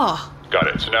 Oh. Got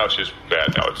it. So now it's just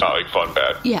bad. Now it's not like fun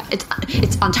bad. Yeah, it's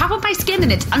on top of my skin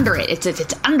and it's under it.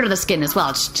 It's under the skin as well.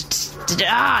 It's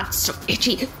so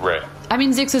itchy. Right. I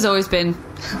mean, Zix has always been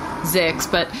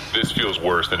Zix, but This feels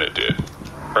worse than it did,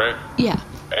 right? yeah.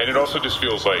 And it also just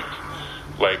feels like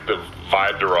the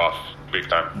vibes are off big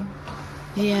time.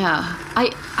 Yeah,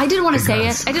 I didn't want to say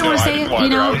it. I didn't want to say it. You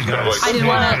know, I didn't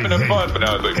want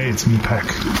to. Hey, it's me, Peck.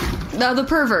 No, the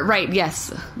pervert. Right?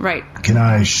 Yes. Right. Can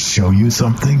I show you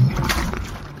something?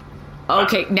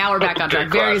 Okay, now we're back on track.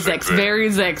 Very Zix, very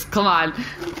Zix. Come on.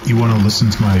 You want to listen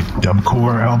to my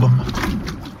dubcore album?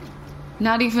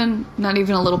 Not even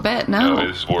a little bit. No. No,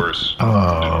 it's worse.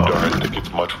 I think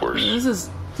it's much worse. This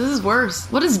is worse.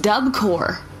 What is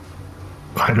dubcore?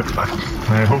 I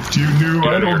hoped you knew.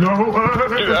 I don't know.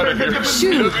 Get out of here.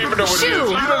 Shoo. He doesn't even know what it is.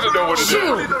 He doesn't know what it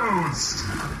Shoo. is.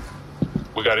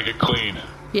 We gotta get clean.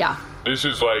 Yeah. This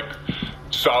is like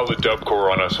solid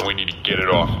dubcore on us, and we need to get it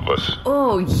off of us.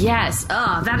 Oh, yes.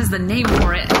 That is the name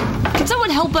for it. Can someone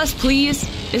help us, please?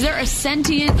 Is there a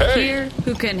sentient here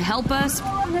who can help us?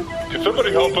 Can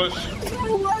somebody help us?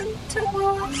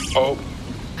 Oh.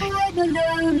 I'm a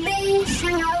lonely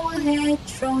showerhead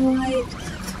droid.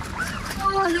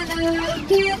 All I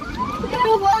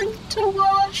want to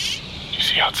wash. You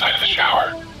see outside of the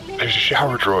shower? There's a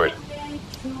shower droid.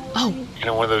 Oh. You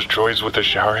know, one of those droids with a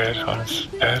shower head on its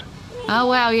head? Oh,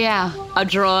 wow, yeah. A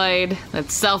droid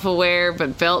that's self-aware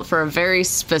but built for a very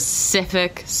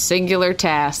specific, singular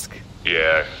task.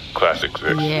 Yeah, classic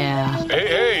Zix. Yeah.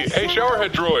 Hey,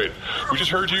 showerhead droid. We just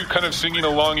heard you kind of singing a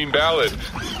longing ballad.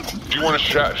 Do you want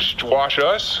to wash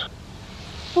us?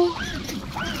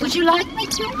 Would you like me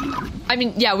to? I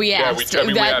mean, yeah, we asked.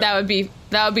 we asked. That would be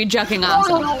jucking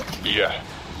awesome. Yeah.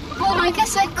 Well, I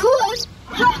guess I could.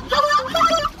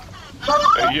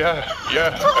 Yeah,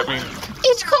 I mean...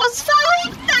 It costs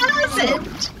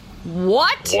 5,000.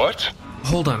 What? What?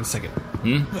 Hold on a second.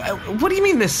 What do you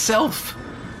mean the self?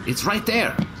 It's right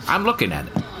there. I'm looking at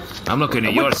it. I'm looking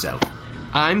at yourself.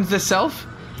 I'm the self?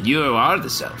 You are the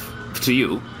self. To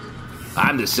you.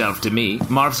 I'm the self to me.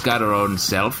 Marv's got her own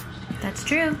self. That's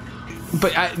true.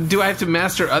 But do I have to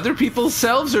master other people's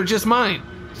selves or just mine?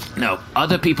 No,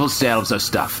 other people's selves are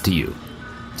stuff to you.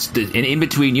 In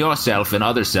between yourself and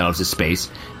other selves is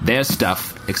space. Their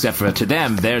stuff, except for to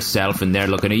them, their self, and they're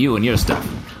looking at you and your stuff.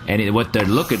 And what they're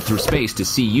looking through space to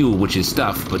see you, which is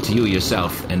stuff, but to you,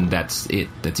 yourself, and that's it.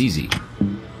 That's easy.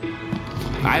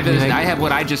 I have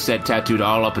what I just said tattooed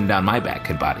all up and down my back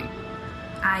and body.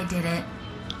 I did it.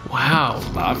 Wow.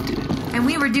 Bob did it. And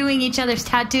we were doing each other's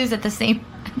tattoos at the same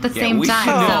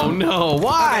time. No,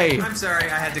 why? Okay, I'm sorry,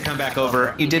 I had to come back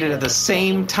over. You did it at the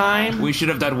same time? We should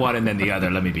have done one and then the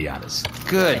other, let me be honest.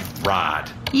 Good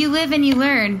Rod. You live and you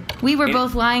learn. We were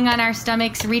both lying on our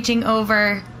stomachs, reaching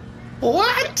over.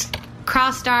 What?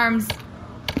 Crossed arms,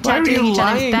 Why are tattooing you each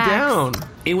other's lying backs. down?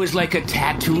 It was like a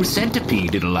tattoo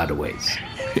centipede in a lot of ways.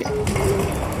 Hey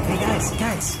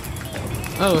guys.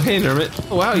 Oh, hey, Nermit.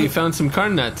 Wow, you found some car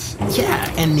nuts.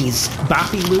 Yeah, and these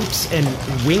boppy loops and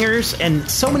wingers and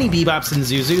so many bebops and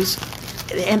zuzus.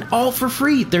 And all for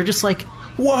free. They're just like,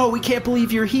 whoa, we can't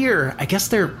believe you're here. I guess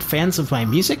they're fans of my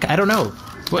music? I don't know.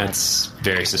 That's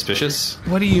very suspicious.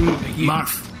 What do you...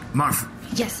 Marv.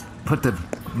 Yes. Put the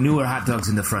newer hot dogs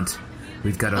in the front.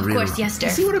 We've got a Of real... course, yes, sir.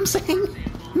 See what I'm saying?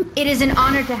 It is an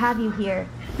honor to have you here.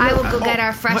 I will go get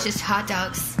our freshest hot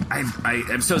dogs.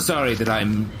 I'm so sorry that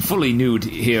I'm fully nude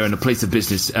here in a place of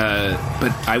business,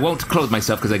 but I won't clothe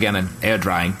myself because, again, I'm air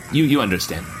drying. You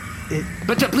understand.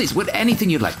 But please, anything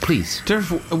you'd like, please.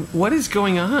 Durf, what is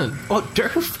going on? Oh,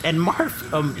 Durf and Marv.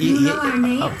 You know our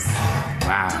names.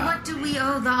 Wow. To what do we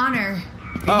owe the honor?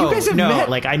 Oh, you guys have no, met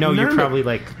like, I know you're Nermit. probably,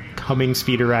 like, humming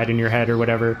Speeder Ride in your head or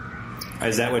whatever.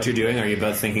 Is that what you're doing? Are you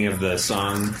both thinking of the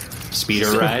song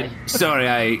Speeder Ride? Sorry,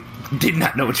 I did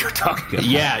not know what you were talking about.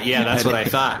 Yeah, that's what I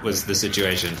thought was the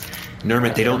situation.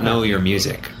 Nermit, they don't know your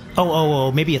music.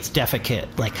 Oh, maybe it's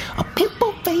Defecate. Like, a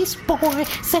pimple-faced boy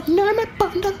said, Nermit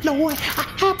Bundaloy,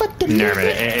 I have a delivery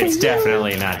Nermit, it's for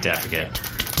definitely not Defecate.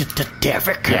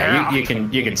 Defecate. Yeah,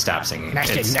 you can stop singing.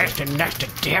 Nasty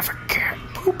Defecate.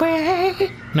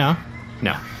 Poopy. No?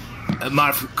 No.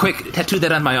 Marv, quick, tattoo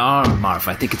that on my arm, Marv.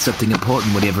 I think it's something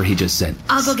important, whatever he just said.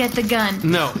 I'll go get the gun.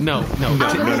 No. I'll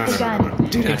go get the gun.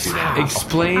 Do not do that.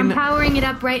 Explain... I'm powering it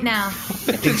up right now.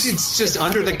 It's just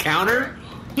under the counter?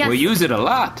 Yes. We use it a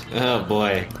lot. Oh,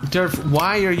 boy. Durf,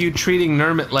 why are you treating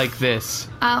Nermit like this?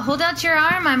 Hold out your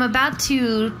arm. I'm about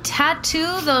to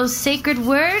tattoo those sacred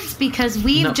words because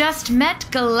we've just met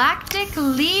Galactic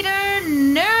Leader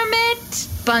Nermit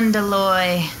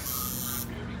Bundaloy.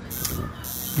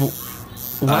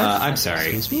 What? I'm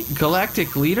sorry. Excuse me?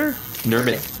 Galactic Leader?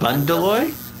 Nermit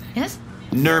Bundaloy? Yes?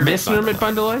 Miss Nermit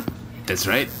Bundaloy? That's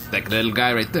right. That little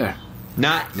guy right there.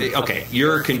 Okay,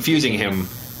 you're confusing him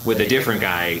with a different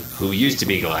guy who used to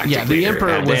be Galactic Yeah, the Leader.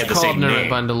 Emperor They was had the called same Nermit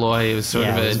name. Bundaloy. It was sort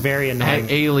of it was very annoying. an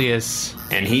alias.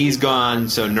 And he's gone,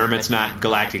 so Nermit's not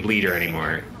Galactic Leader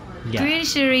anymore. Yeah. Pretty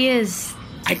sure he is.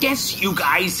 I guess you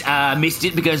guys missed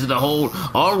it because of the whole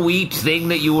all-wheat thing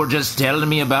that you were just telling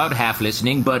me about, half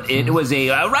listening, but it was a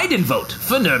write-in vote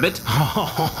for Nermit.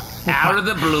 Out of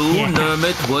the blue,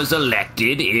 Nermit was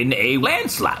elected in a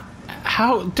landslide.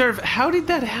 How did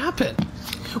that happen?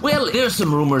 Well, there's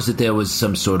some rumors that there was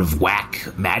some sort of whack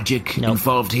magic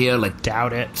involved here, like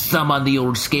doubt it. Thumb on the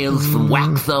old scales from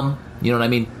Whack Thumb. You know what I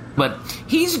mean? But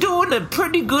he's doing a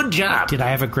pretty good job. Did I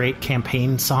have a great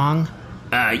campaign song?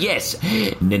 Yes.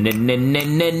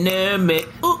 Nermit.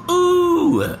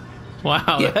 Ooh.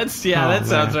 Wow, that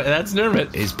sounds right. That's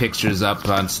Nermit. His picture's up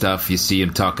on stuff. You see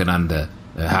him talking on the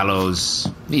Hallows.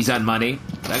 He's on money.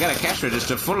 I got a cash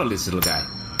register full of this little guy.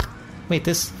 Wait,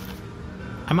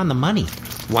 I'm on the money.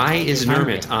 Why is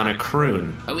Nermit on a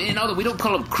croon? We don't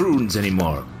call them croons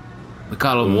anymore. We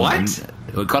call them... What?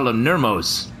 We call them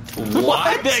Nermos.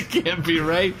 What? That can't be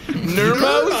right.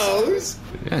 Nermos?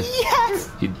 Yes.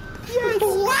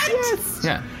 What? Yes.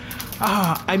 Yeah.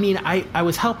 I mean, I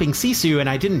was helping Sisu, and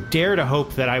I didn't dare to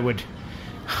hope that I would...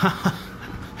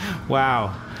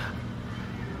 Wow.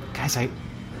 Guys, I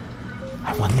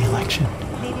won the election.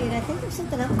 Hey, dude, I think there's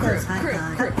something up with those hot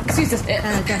dogs. Excuse us.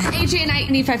 AJ and I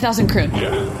need 5,000 croon.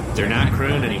 Yeah, they're not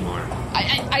croon anymore.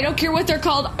 I don't care what they're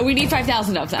called. We need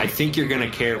 5,000 of them. I think you're going to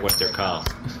care what they're called.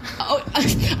 Oh,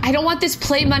 I don't want this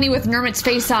play money with Nermit's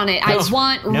face on it. I just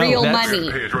want real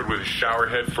money. Page with a shower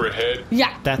head for a head.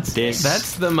 Yeah. That's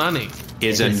the money.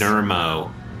 Is a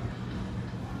Nermo.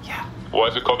 Yeah. Why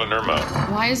is it called a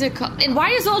Nermo? Why is it called... And why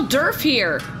is all Durf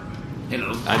here?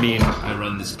 Hello. I mean, I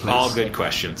run this place. All good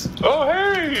questions. Oh,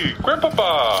 hey,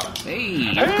 Grandpapa.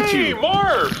 Hey,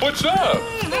 Marv, what's up?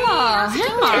 Oh, hey,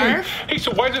 Marv. Hey,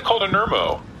 so why is it called a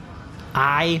Nermo?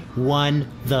 I won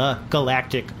the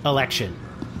galactic election.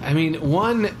 I mean,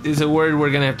 one is a word we're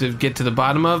going to have to get to the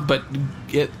bottom of, but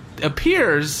it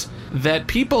appears that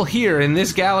people here in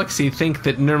this galaxy think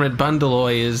that Nermit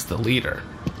Bundaloy is the leader.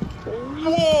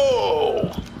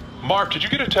 Whoa! Marv, did you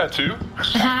get a tattoo?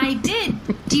 I did.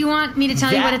 Do you want me to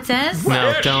tell you what it says?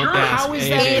 No, don't ask. How is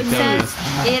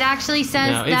that? It actually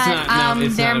says that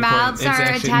their mouths are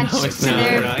attached to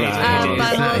their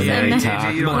buttholes,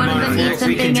 and one of them eats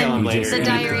something and the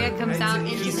diarrhea comes out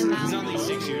into the mouth.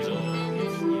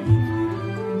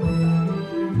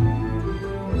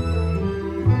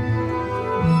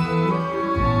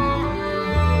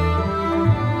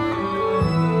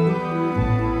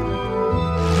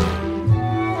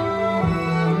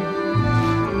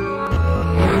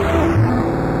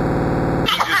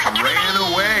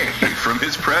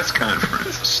 His press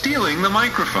conference, stealing the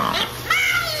microphone.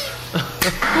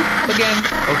 Again.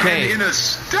 Okay. And in a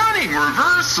stunning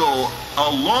reversal, a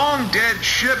long-dead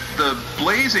ship, the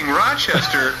Blazing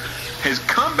Rochester, has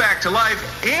come back to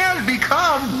life and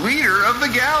become leader of the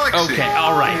galaxy. Okay,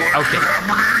 all right, okay.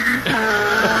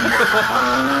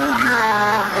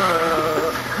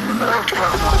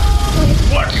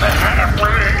 What's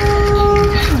happening?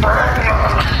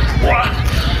 What?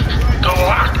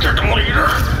 Galactic leader?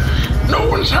 No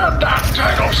one's had that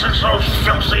title since those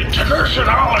filthy Tanursian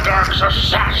oligarchs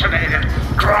assassinated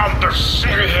Gromber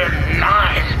City in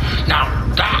 9. Now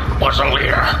that was a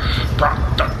leader.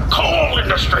 Brought the coal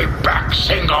industry back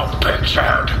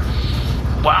single-pictured.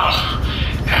 Well,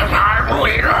 if I'm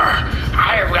leader,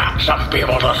 I've got some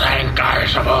people to thank, I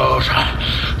suppose.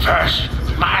 First,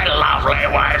 my lovely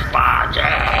wife,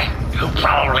 Margie, who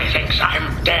probably thinks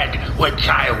I'm dead, which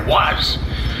I was.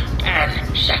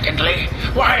 And secondly,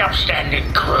 my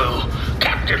upstanding crew,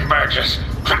 Captain Burgess,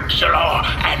 Draxulor,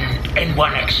 and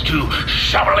N1X2,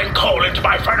 shoveling coal into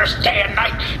my furnace day and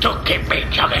night to keep me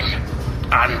chugging.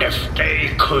 And if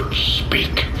they could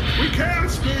speak, we can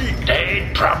speak.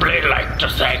 They'd probably like to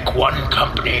thank one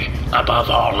company above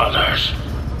all others,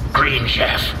 Green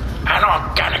Chef, an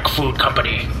organic food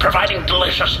company providing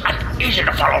delicious and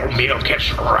easy-to-follow meal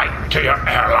kits right to your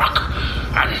airlock.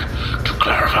 And to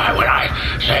clarify, when I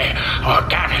say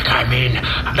organic, I mean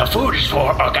the food is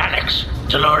for organics,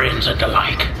 Tellurians and the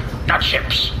like, not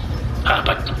ships.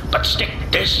 But stick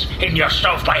this in your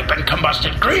stovepipe and combust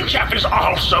it. Green Chef is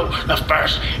also the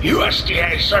first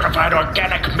USDA-certified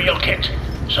organic meal kit,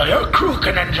 so your crew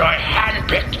can enjoy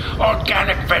hand-picked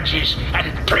organic veggies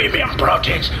and premium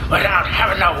proteins without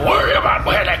having to worry about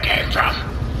where they came from.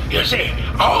 You see,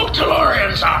 all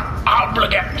Tellurians are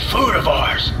obligate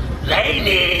foodivores. They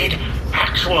need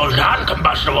actual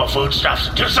non-combustible foodstuffs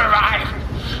to survive.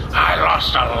 I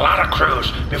lost a lot of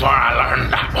crews before I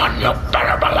learned that one, you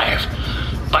better believe.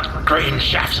 But Green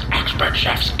Chef's expert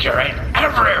chefs curate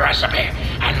every recipe,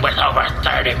 and with over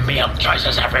 30 meal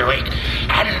choices every week,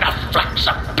 and the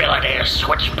flexibility to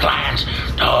switch plans,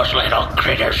 those little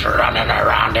critters running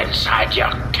around inside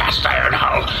your cast iron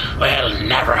hull will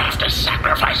never have to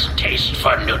sacrifice taste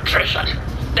for nutrition.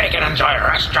 They can enjoy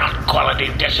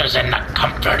restaurant-quality dishes in the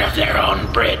comfort of their own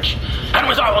fridge. And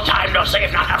with all the time they'll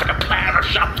save not having to plan or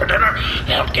shop for dinner,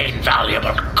 they'll gain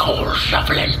valuable coal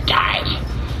shoveling time.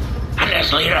 And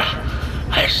as leader,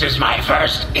 this is my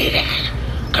first edict.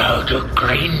 Go to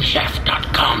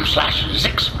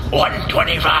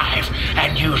greenchef.com/Zix125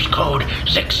 and use code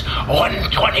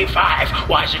Zix125.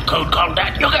 Why is it code called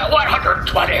that? You'll get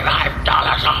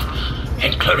 $125 off,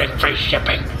 including free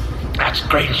shipping. That's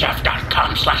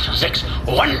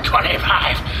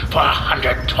greenchef.com/Zix125 for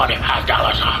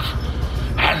 $125 off.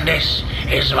 And this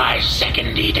is my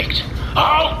second edict.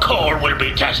 All coal will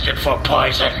be tested for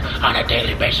poison on a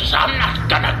daily basis. I'm not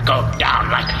gonna go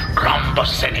down like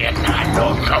Grombosinian.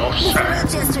 No, sir.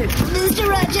 Mr.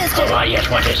 Rochester. Oh, yes,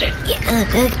 what is it?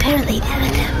 Apparently.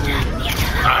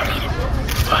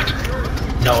 What?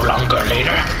 No longer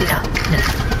leader? No.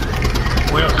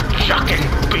 We'll chucking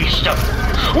beast up.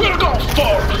 We'll go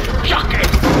full chucking.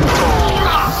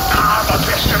 The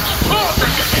pistons. Oh,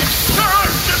 this is it.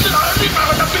 This is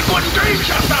the big one.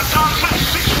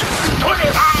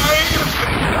 greenchef.com/Zix125.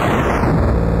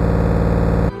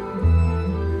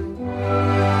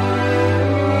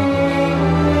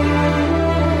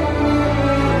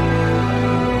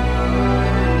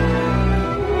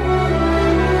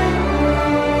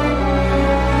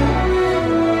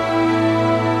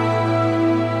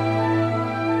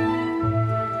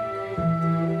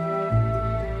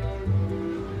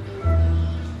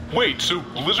 Wait, so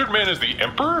Lizardman is the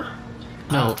Emperor?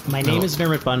 No, my name is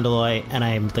Nermit Bundaloy, and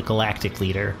I'm the Galactic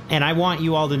Leader. And I want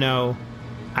you all to know,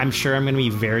 I'm sure I'm going to be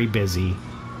very busy,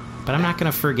 but I'm not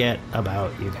going to forget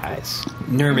about you guys.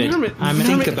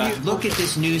 Nermit, look at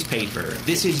this newspaper.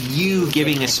 This is you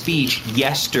giving a speech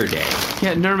yesterday.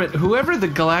 Yeah, Nermit, whoever the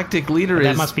Galactic Leader is...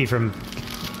 That must be from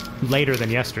later than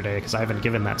yesterday, because I haven't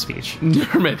given that speech.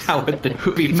 Nermit, how would it be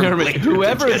from Nermit,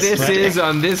 whoever this is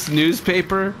on this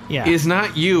newspaper Yeah. is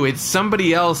not you. It's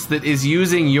somebody else that is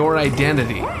using your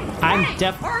identity. I'm Are you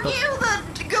the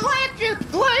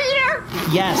Galactic Leader?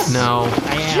 Yes. No.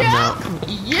 I am.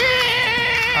 Yeah.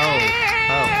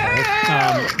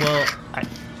 Oh, okay. Well,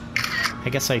 I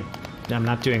guess I'm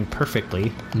not doing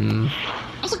perfectly.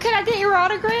 Also, can I get your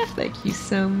autograph? Thank you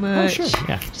so much. Oh, sure.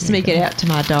 Yeah. Just make it out to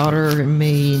my daughter and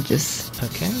me and just...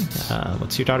 Okay.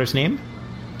 What's your daughter's name?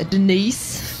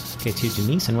 Denise. Okay, to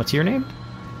Denise. And what's your name?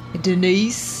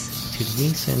 Denise. To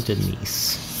Denise and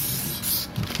Denise.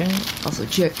 Okay. Also,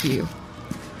 check you.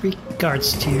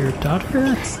 Regards to your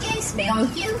daughter. Excuse me, are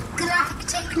you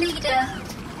Galactic Leader?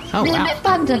 Oh, wow. Nermit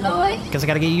Bundaloy? Because I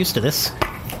gotta get used to this.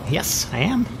 Yes, I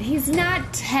am. He's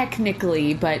not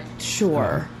technically, but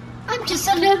sure. I'm just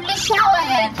a lonely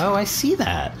showerhead. Oh, I see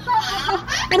that.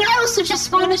 And I also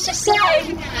just wanted to say...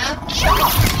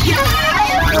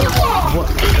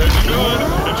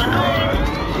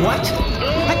 What?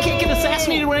 I can't get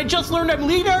assassinated when I just learned I'm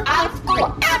leader? I've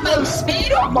got ammo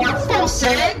speed on my full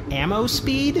set. Ammo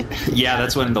speed? Yeah,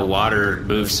 that's when the water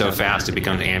moves so fast it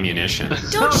becomes ammunition.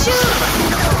 Don't shoot!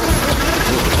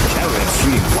 Showerhead's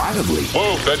shooting wildly.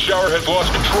 Whoa, that showerhead's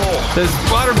lost control. There's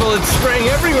water bullets spraying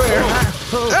everywhere.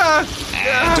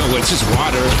 Don't, it's just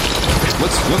water.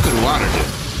 What could water do?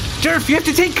 Durf, you have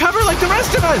to take cover like the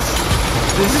rest of us.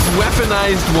 This is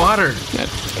weaponized water.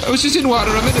 I was just in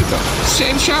water a minute ago.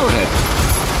 Same showerhead.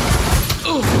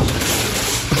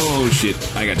 Oh shit,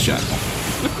 I got shot.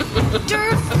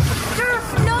 Durf,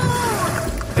 no!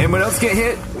 Anyone else get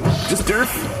hit? Just Durf?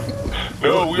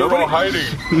 No, we were all hiding.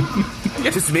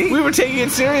 Just me? We were taking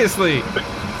it seriously.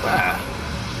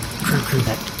 Crew,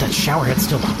 that showerhead's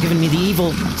still giving me the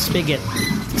evil spigot.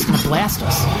 It's gonna blast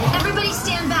us. Everybody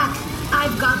stand back.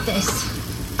 I've got this.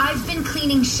 I've been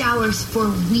cleaning showers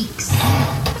for weeks.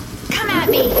 Come at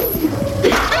me.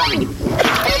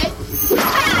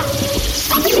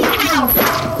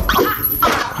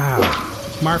 Wow.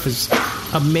 Marf is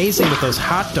amazing with those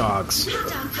hot dogs.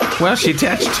 Well, she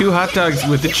attached 2 hot dogs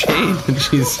with a chain and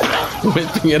she's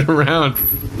whipping it around.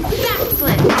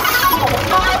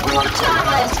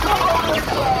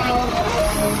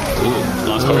 Ooh,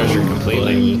 lost pressure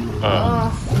completely.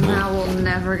 Now we'll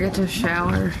never get to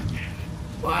shower.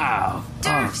 Wow.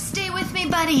 Durf, stay with me,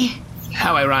 buddy.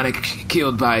 How ironic.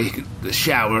 Killed by the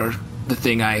shower, the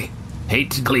thing I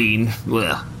hate to clean.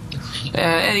 Well.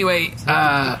 Anyway,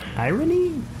 Irony?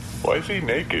 Why is he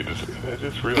naked? I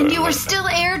just realized. And you were still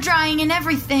air drying and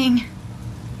everything.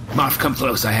 Marf, come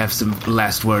close. I have some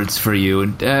last words for you.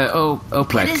 And,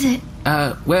 Plek. What is it?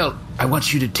 Well, I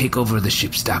want you to take over the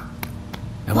ship stop.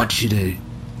 I want you to...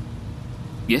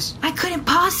 Yes? I couldn't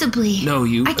possibly. No,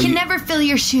 I can never fill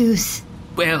your shoes.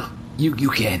 Well,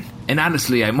 you can. And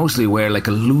honestly, I mostly wear like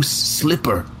a loose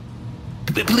slipper.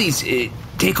 Please,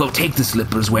 Take the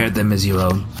slippers, wear them as your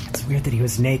own. It's weird that he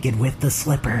was naked with the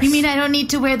slippers. You mean I don't need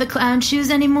to wear the clown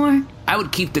shoes anymore? I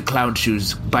would keep the clown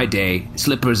shoes by day,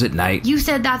 slippers at night. You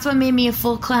said that's what made me a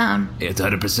full clown. It's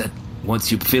 100%.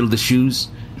 Once you fill the shoes,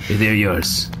 they're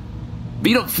yours.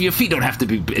 But your feet don't have to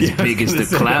be as big as the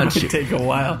clown shoe. It would take a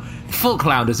while. Full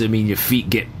clown doesn't mean your feet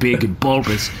get big and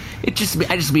bulbous. I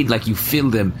just mean like you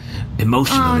fill them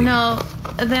emotionally. Oh no,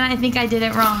 then I think I did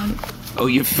it wrong. Oh,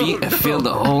 your feet fill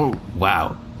the whole...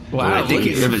 Wow. Wow, I think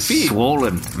look at your it's feet.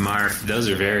 swollen. Marv, those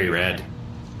are very red.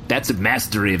 That's a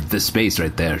mastery of the space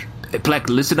right there. Hey, Plek,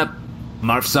 listen up.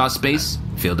 Marv saw space,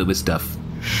 filled it with stuff.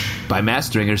 By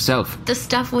mastering herself. The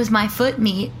stuff was my foot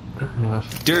meat.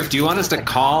 Durf, do you want us to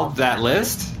call that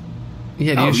list?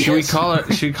 Yeah, should we call the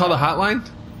hotline?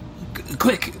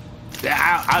 Quick.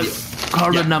 I'll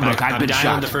call the number. I've been dialing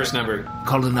shot. the first number.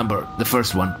 Call the number. The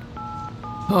first one.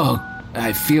 Oh,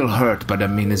 I feel hurt, but I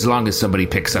mean, as long as somebody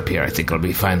picks up here, I think I'll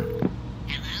be fine.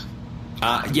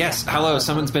 Yes, hello,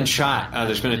 someone's been shot.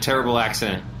 There's been a terrible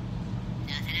accident.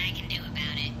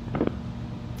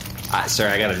 Sir,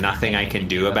 I got nothing I can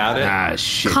do about it. Ah,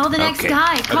 shit. Call the next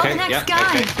guy. Call the next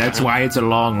guy. Okay. That's why it's a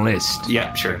long list.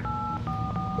 Yeah, sure.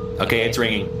 Okay, it's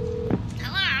ringing.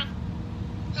 Hello?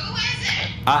 Who is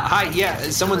it? Hi, yeah,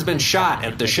 someone's been shot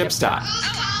at the ship stop. Who's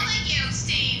calling you,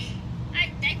 Steve?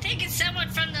 I think it's someone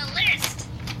from the list.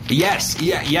 Yes,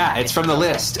 yeah, it's from the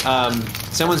list.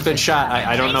 Someone's been shot.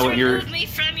 I don't know what you're... Remove me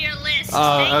from your list.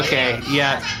 Oh, okay,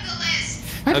 yeah.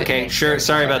 Okay, sure,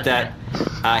 sorry about that.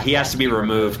 He has to be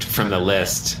removed from the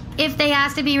list. If they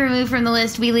ask to be removed from the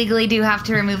list, we legally do have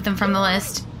to remove them from the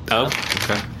list. Oh,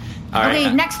 okay. All right.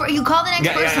 Okay, you call the next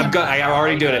person. I'm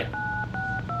already doing it.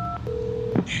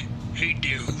 Hey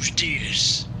there, who's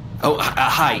this? Oh,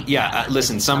 hi. Yeah,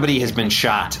 listen, somebody has been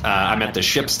shot. I'm at the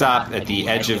ship stop at the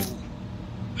edge of...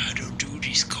 I don't do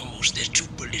these calls, they're too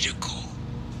political.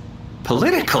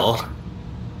 Political?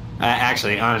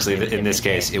 Actually, honestly, in this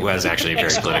case, it was actually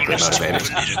very politically motivated.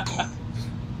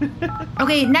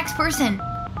 Okay, next person.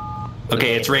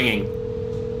 Okay, it's ringing.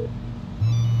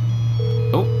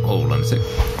 Oh, hold on a sec.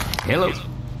 Hello.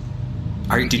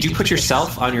 Did you put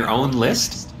yourself on your own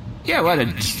list? Yeah, well,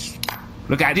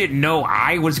 look, I didn't know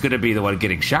I was going to be the one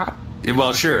getting shot.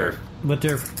 Well, sure. But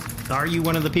are you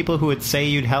one of the people who would say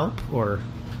you'd help, or...?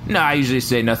 No, I usually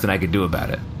say nothing I could do about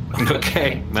it.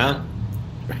 Okay, well...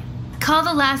 Call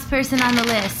the last person on the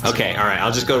list. Okay, all right,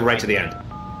 I'll just go right to the end.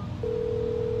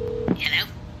 Hello?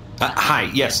 Hi,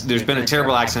 yes, there's been a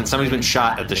terrible accident. Somebody's been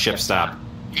shot at the ship stop.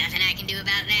 Nothing I can do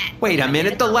about that. Wait a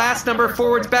minute, the last number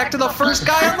forwards back to the first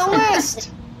guy on the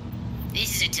list!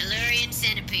 This is a Tellurian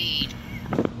centipede.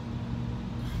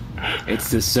 It's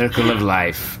the circle of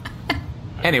life.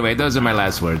 Anyway, those are my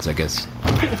last words, I guess.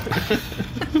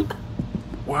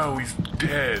 Wow, he's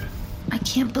dead. I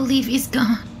can't believe he's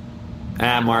gone.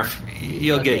 Marv,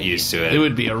 you'll get used to it. It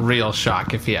would be a real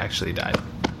shock if he actually died.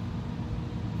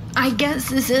 I guess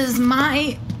this is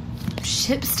my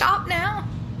ship stop now?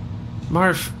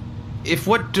 Marv, if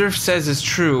what Durf says is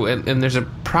true, and there's a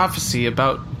prophecy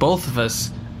about both of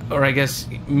us, or I guess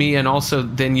me and also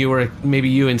then you, or maybe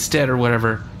you instead, or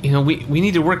whatever, we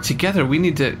need to work together. We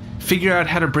need to figure out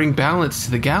how to bring balance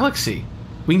to the galaxy.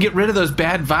 We can get rid of those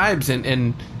bad vibes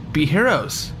and be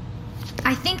heroes.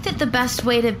 I think that the best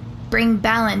way to bring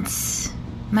balance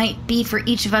might be for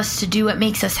each of us to do what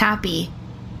makes us happy.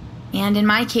 And in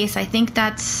my case, I think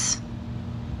that's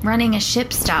running a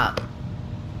ship stop.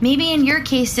 Maybe in your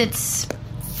case, it's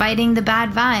fighting the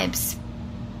bad vibes.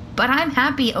 But I'm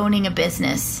happy owning a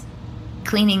business,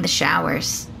 cleaning the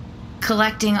showers,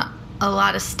 collecting a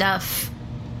lot of stuff,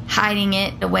 hiding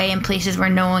it away in places where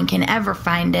no one can ever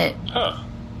find it,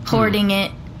 hoarding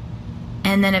it,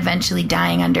 and then eventually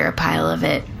dying under a pile of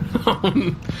it.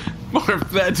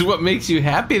 Marv, that's what makes you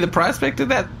happy? The prospect of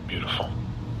that? Beautiful.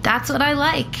 That's what I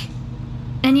like.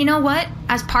 And you know what?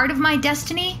 As part of my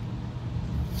destiny,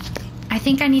 I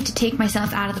think I need to take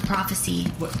myself out of the prophecy.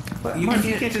 You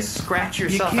can't just scratch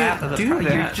yourself out of the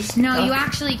prophecy. No, you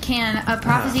actually can. A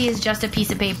prophecy is just a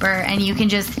piece of paper, and you can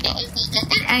just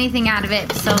anything out of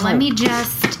it. So let me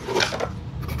just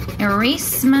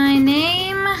erase my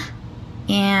name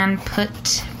and put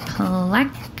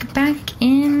Plek back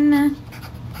in.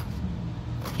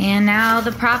 And now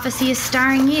the prophecy is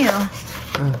starring you.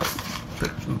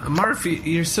 But Marv,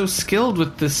 you're so skilled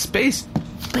with this space.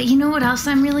 But you know what else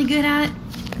I'm really good at?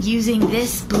 Using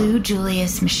this blue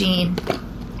Julius machine.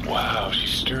 Wow,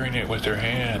 she's stirring it with her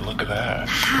hand. Look at that.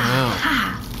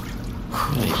 Wow.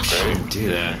 You shouldn't do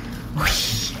that.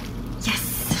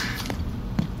 Yes.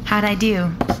 How'd I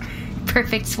do?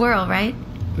 Perfect swirl, right?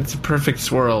 It's a perfect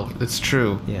swirl. It's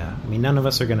true. Yeah, I mean, none of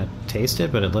us are going to taste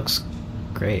it, but it looks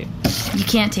Great. You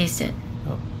can't taste it.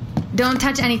 Oh. Don't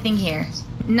touch anything here.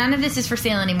 None of this is for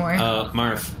sale anymore.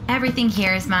 Marv. Everything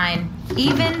here is mine.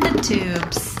 Even the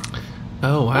tubes.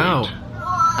 Oh, wow.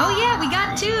 Oh, yeah, we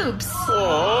got tubes.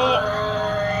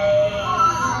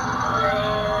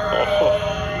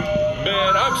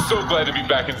 Man, I'm so glad to be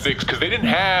back in Zix, because they didn't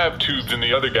have tubes in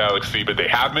the other galaxy, but they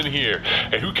have them in here.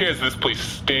 And who cares if this place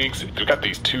stinks? We got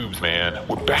these tubes, man.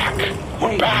 We're back.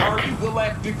 We're back. Are you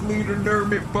Galactic Leader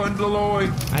Nermit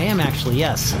Bundaloid? I am actually,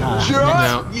 yes. Just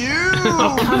you!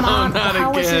 Come on, not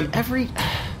how is again. it every...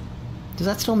 Does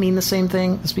that still mean the same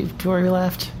thing as before we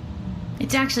left?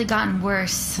 It's actually gotten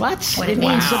worse. What? What it It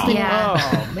means means. something- Yeah.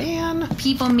 Oh, man.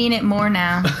 People mean it more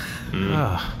now.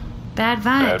 Ugh. Bad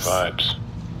vibes. Bad vibes.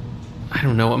 I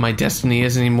don't know what my destiny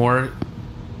is anymore.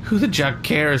 Who the jug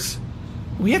cares?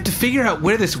 We have to figure out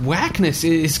where this whackness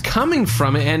is coming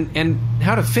from and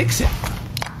how to fix it.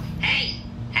 Hey,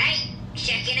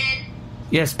 checking in.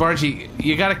 Yes, Bargy,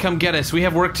 you gotta come get us. We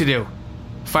have work to do.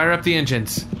 Fire up the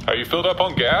engines. Are you filled up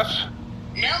on gas?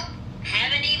 Nope,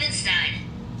 haven't even started.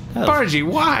 Bargy,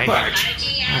 why?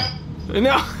 Bargy out.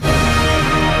 No.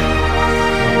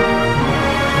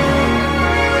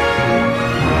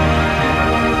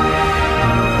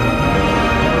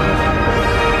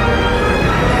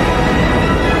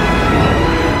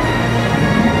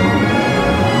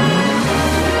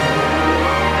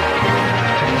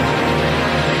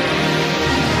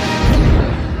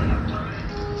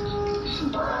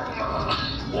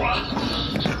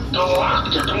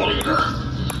 Galactic Leader.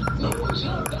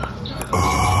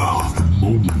 The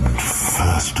moment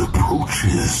fast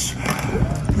approaches,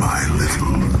 my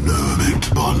little Nermit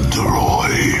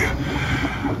Bundaloy.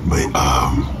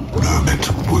 Nermit,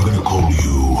 we're gonna call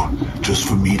you, just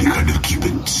for me to kind of keep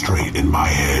it straight in my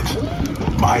head,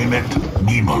 Mymet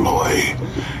Nemaloy.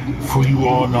 For you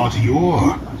are not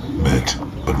your Met,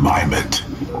 but my Met.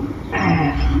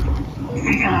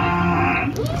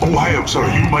 Oh, I'm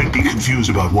sorry. You might be confused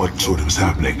about what sort of is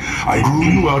happening. I grew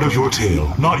you out of your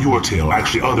tail. Not your tail,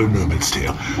 actually other Nermit's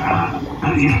tail.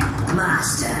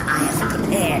 Master, I have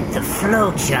prepared the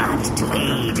flowchart to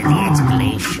aid in the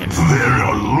explanation.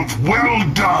 Very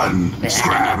well done,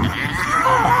 Scram.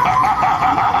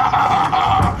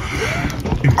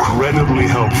 Incredibly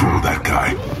helpful, that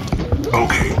guy.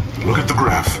 Okay, look at the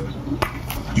graph.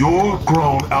 You're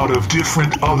grown out of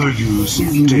different other use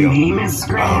tail. Your name is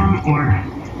Scram, or...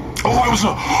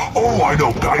 Oh, I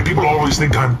know. People always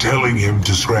think I'm telling him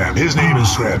to Scram. His name is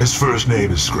Scram. His first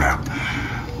name is Scram.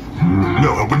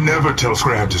 No, I would never tell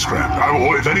Scram to Scram.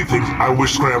 If anything, I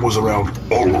wish Scram was around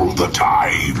all the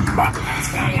time.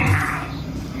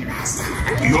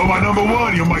 You're my number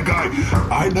one. You're my guy.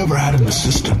 I never had an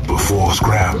assistant before,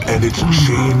 Scram, and it's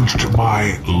changed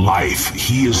my life.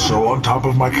 He is so on top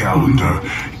of my calendar.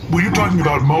 When you're talking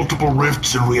about multiple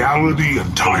rifts in reality and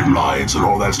timelines and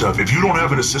all that stuff, if you don't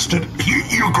have an assistant,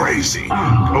 you're crazy.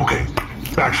 Okay,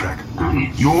 backtrack.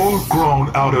 You're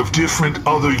grown out of different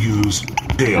other yous,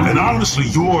 Dale. And honestly,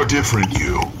 you're different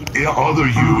you. Other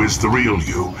you is the real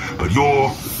you. But you're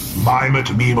Mymet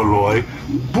Nemaloy.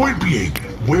 Point being,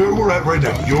 where we're at right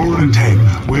now, you're in a tank.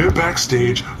 We're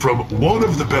backstage from one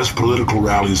of the best political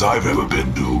rallies I've ever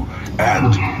been to.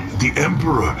 And the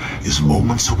Emperor is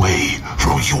moments away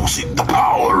from using the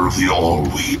power of the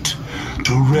All-Wheat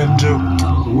to render...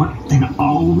 What, an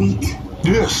All-Wheat?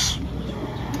 Yes.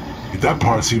 That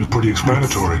part seems pretty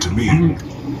explanatory to me.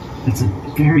 That's a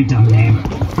very dumb name.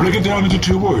 Break it down into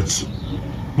 2 words.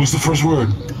 What's the first word?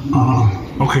 All.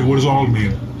 Okay, what does all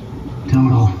mean?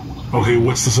 Total. Okay,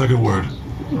 what's the second word?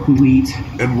 Wheat.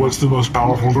 And what's the most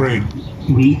powerful grain?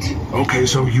 Wheat. Okay,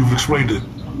 so you've explained it.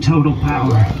 Total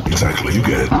power. Exactly, you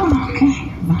get it. Oh,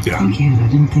 okay. Well, Yeah. thank you. I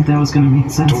didn't think that was going to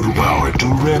make sense. Total power to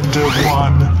render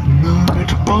one Nermit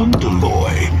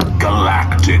Bundaloy,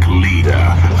 Galactic Leader.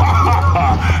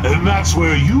 And that's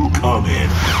where you come in,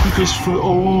 because for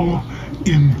all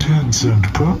intents and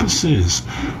purposes,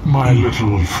 my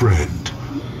little friend,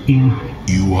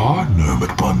 you are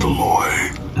Nermit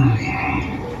Bundaloy.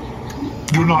 Okay.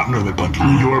 You're not Nermit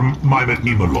Bundaloy, you're Mymet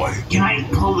Nemaloy. Can I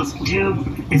pull this tube?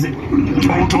 Is it...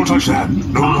 Oh, don't touch that.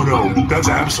 No. That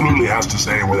absolutely has to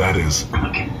stay where that is.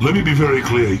 Okay. Let me be very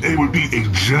clear. It would be a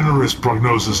generous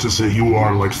prognosis to say you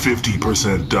are like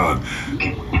 50% done.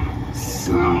 Okay.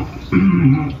 So,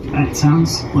 that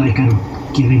sounds like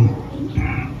I'm getting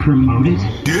promoted?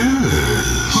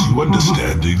 Yes, you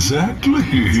understand exactly.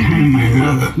 It's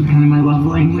kind of my love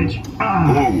language.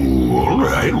 Oh, all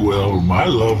right. Well, my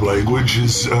love language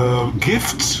is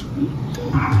gifts.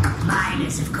 Mine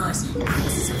is, of course,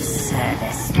 acts of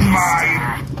service.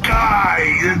 My guy,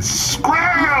 it's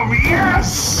Scram,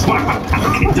 yes!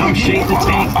 Don't shake the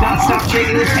tank. Don't stop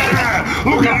shaking the tank. Yeah,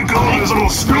 look at him go, his little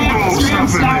spoonful stuff in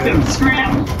Stop there. him,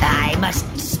 Scram. I must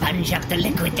sponge up the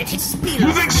liquid that it spills.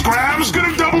 You think Scram's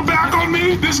gonna double back on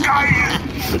me? This guy is...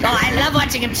 Oh, I love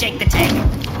watching him shake the tank.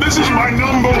 This is my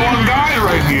number one guy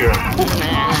right here.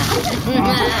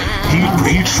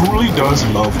 He truly does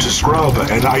love to scrub,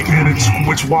 and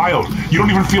it's wild. You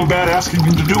don't even feel bad asking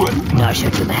him to do it. No,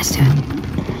 should you, Master?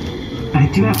 I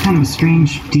do have kind of a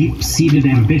strange, deep-seated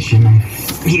ambition, I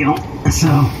feel. So,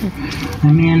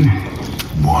 I'm in.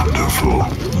 Wonderful,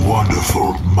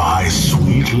 wonderful, my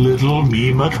sweet little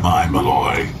Mima my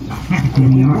Malloy.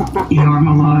 You're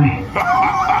Malloy.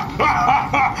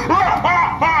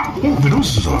 The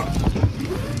noses are.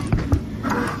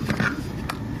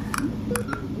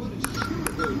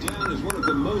 Go down as one of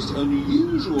the most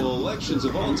unusual elections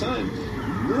of all time.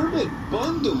 Nermit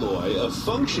Bundaloy, a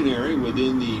functionary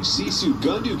within the Sisu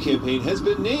Gundu campaign, has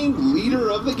been named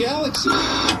leader of the galaxy.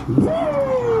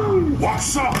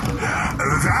 What's up?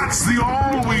 That's the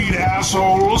all-weed,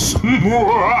 assholes. Nermit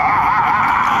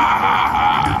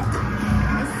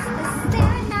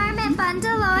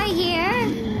Bundaloy here.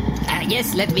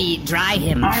 Yes, let me dry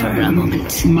him for a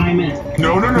moment.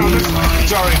 No.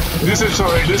 This is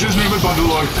Nermit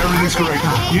Bundaloy. Everything's correct.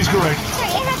 He's correct. Sorry,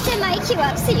 I have to mic you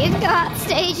up so you can go out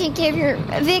stage and give your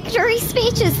victory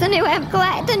speeches.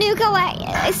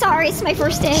 Sorry, it's my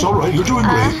first day. It's all right. You're doing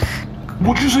great.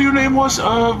 What did you say your name was?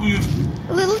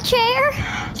 Little Chair?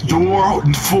 Your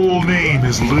full name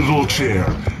is Little Chair.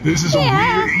 This is a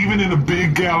weird, even in a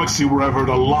big galaxy where I've heard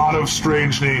a lot of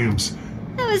strange names.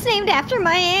 I was named after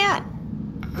my aunt.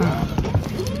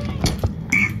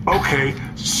 Okay,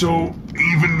 so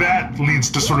even that leads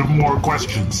to sort of more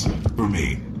questions for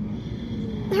me.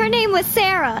 Her name was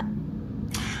Sarah.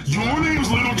 Your name's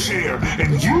Little Chair,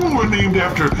 and you were named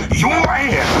after your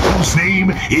aunt, whose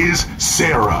name is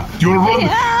Sarah. You want to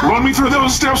run me through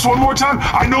those steps one more time?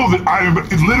 I know that I'm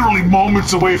literally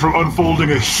moments away from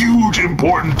unfolding a huge,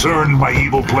 important turn in my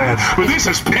evil plan, but this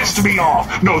has pissed me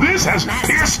off. No, this has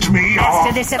pissed me off.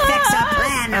 Master, this affects our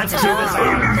plan.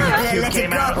 Let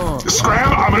it go.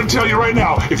 Scram, I'm going to tell you right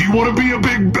now, if you want to be a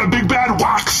big bad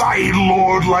Waxite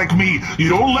lord like me, you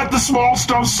don't let the small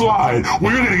stuff slide.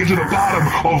 We're going to get to the bottom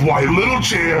of why Little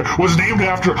Chair was named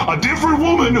after a different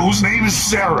woman whose name is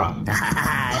Sarah.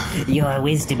 Your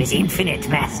wisdom is infinite,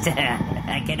 Master.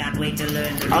 I cannot wait to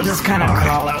learn. I'll just kind of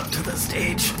crawl out to the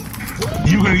stage.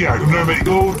 You go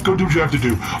do what you have to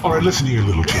do. All right, listen here,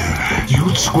 Little Chair. You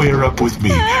square up with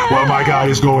me while my guy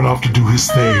is going off to do his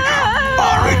thing.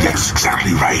 All right, that's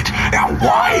exactly right. Now,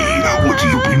 why would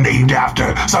you be named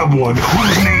after someone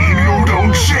whose name you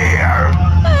don't share?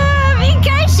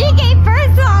 Because she gave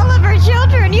birth to all of her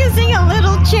children using a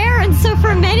little chair, and so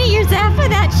for many years after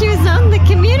that, she was known in the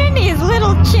community as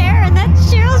Little Chair, and that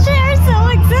little chair still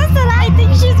exists, and I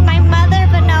think she's my mother,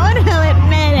 but no one will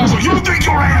admit it. So you think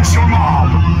your aunt's your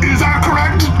mom? Is that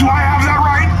correct? Do I have that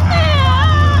right?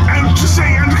 Yeah. And to say,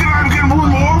 and can I get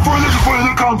more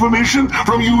further confirmation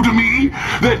from you to me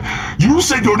that you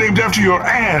said you're named after your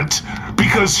aunt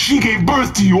because she gave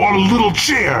birth to you on a little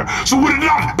chair. So would it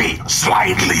not be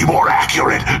slightly more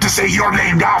accurate to say you're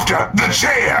named after the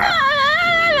chair?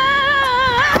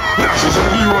 That's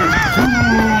exactly right.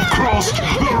 You've crossed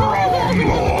the wrong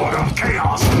Lord of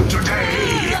Chaos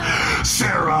today,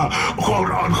 Sarah,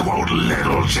 quote-unquote,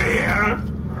 Little Chair.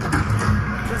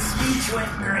 The speech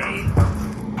went great.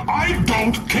 I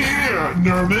don't care,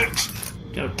 Nermit.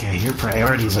 Okay, your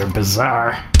priorities are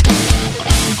bizarre.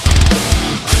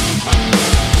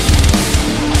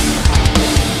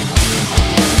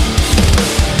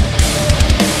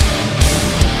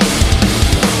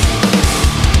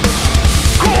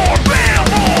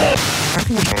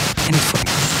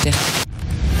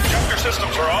 Your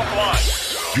systems are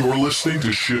offline. You're listening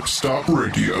to Ship Stop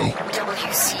Radio.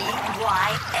 WCYX.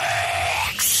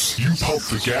 You pump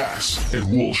the gas, and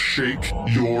we'll shake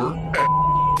your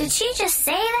ass. Did she just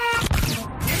say that?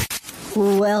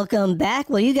 Welcome back.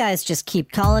 Well, you guys just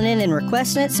keep calling in and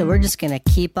requesting it, so we're just going to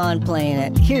keep on playing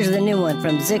it. Here's the new one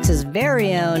from Zix's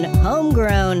very own,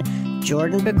 homegrown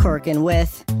Jordan Becorkin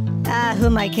with, who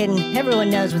am I kidding?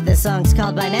 Everyone knows what this song's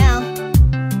called by now.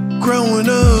 Growing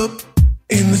up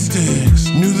in the sticks,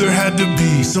 knew there had to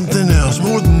be something else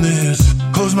more than this.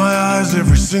 Close my eyes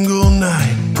every single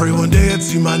night, pray one day I'd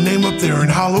see my name up there in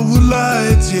Hollywood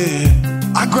lights, yeah.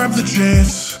 I grabbed the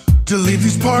chance to leave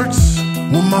these parts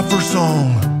when my first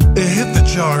song, it hit the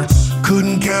charts.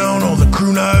 Couldn't count all the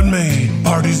crew I'd made,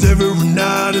 parties every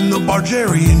night in the bar,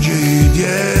 Jerry and Jade,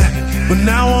 yeah. But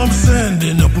now I'm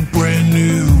sending up a brand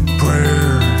new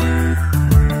prayer.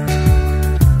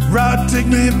 Right, take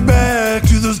me back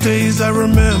to those days I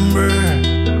remember.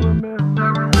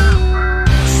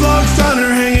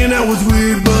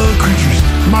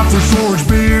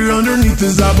 the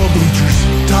Zabo bleachers.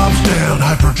 Tops down,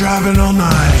 hyperdriving all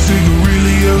night.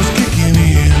 Cigarillos kicking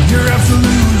in. You're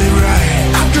absolutely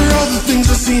right. After all the things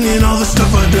I've seen and all the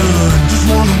stuff I've done, just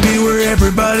wanna be where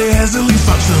everybody has at least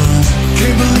 5 sons.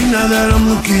 Can't believe now that I'm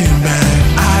looking back,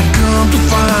 I'd come to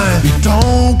find it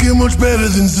don't get much better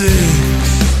than 6.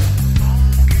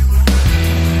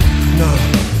 No,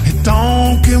 it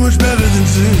don't get much better than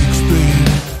 6,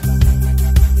 baby.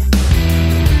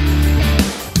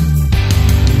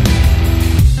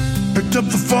 Picked up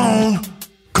the phone,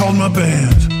 called my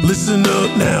band. Listen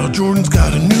up now, Jordan's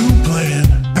got a new plan.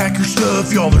 Pack your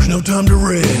stuff, y'all, there's no time to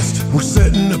rest. We're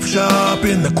setting up shop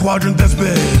in the quadrant that's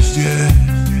best, yeah.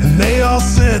 And they all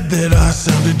said that I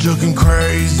sounded jugging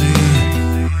crazy.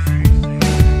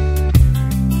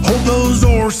 Hold those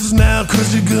horses now,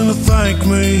 cause you're gonna thank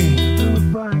me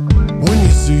when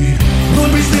you see Blue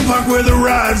Beach Theme Park where the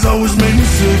rides always made me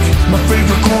sick. My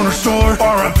favorite corner store,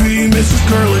 R.I.P. Mrs.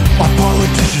 Curley. Our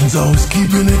politicians always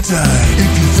keeping it tight.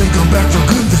 If you think I'm back for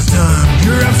good this time,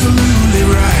 you're absolutely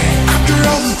right. After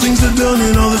all the things I've done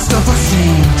and all the stuff I've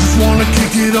seen, just wanna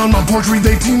kick it on my porch, read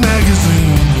 18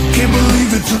 magazine. Can't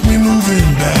believe it took me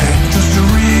moving back just to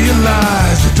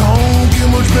realize it don't get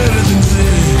much better than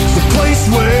 6. The place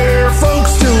where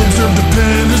folks still observe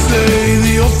Independence Day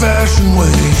the old-fashioned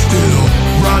way. Still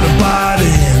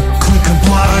ride-abiding, click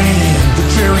complying. The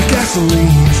cherry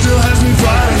gasoline still has me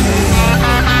flying.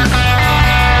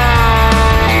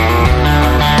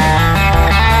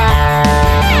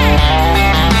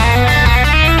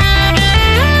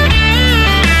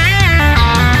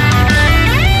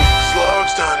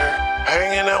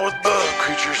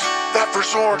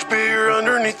 Orange beer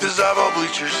underneath the Zabo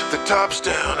bleachers. The top's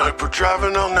down,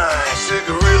 hyperdriving all night.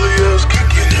 Cigarillos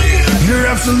kicking in. You're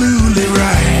absolutely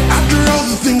right. After all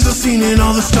the things I've seen and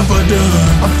all the stuff I've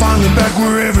done, I'm finally back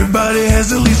where everybody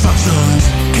has at least 5 sons.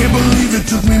 Can't believe it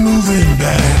took me moving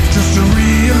back just to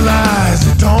realize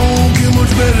it don't get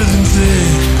much better than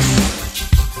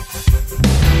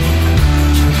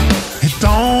 6. It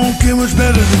don't get much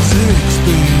better than 6,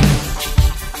 baby.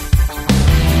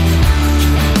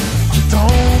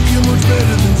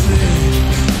 Better than 6.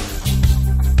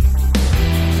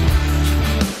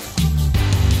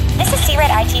 This is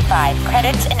C-Red IT5,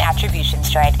 credits and attribution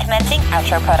stride, commencing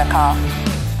outro protocol.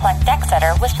 Plek Deck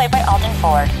Setter was played by Alden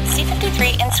Ford.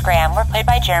 C-53 and Scram were played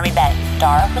by Jeremy Bent.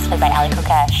 Dar was played by Ali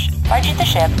Kokesh. Margie the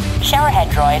Ship,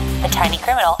 Showerhead Droid, The Tiny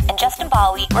Criminal, and Justin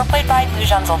Bali were played by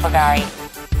Lujan Zulfagari.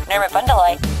 Nermit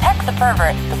Bundaloy, Peck the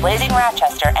Pervert, The Blazing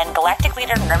Rochester, and Galactic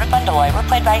Leader Nermit Bundaloy were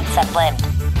played by Seth Lind.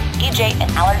 EJ and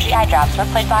Allergy Eye Drops were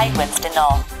played by Winston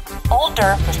Knoll. Old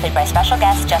Durf was played by special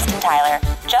guest Justin Tyler.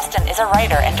 Justin is a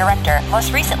writer and director,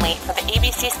 most recently for the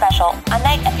ABC special A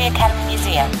Night at the Academy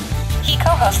Museum. He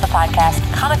co-hosts the podcast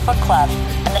Comic Book Club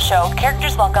and the show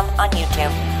Characters Welcome on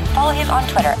YouTube. Follow him on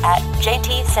Twitter at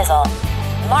JTSizzle.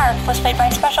 Mark was played by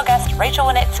special guest Rachel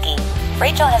Winitsky.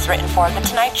 Rachel has written for The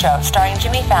Tonight Show starring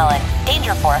Jimmy Fallon,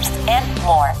 Danger Force, and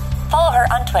more. Follow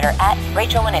her on Twitter at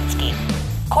Rachel Winitsky.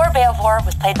 Cor Beovor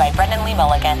was played by Brendan Lee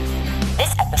Mulligan.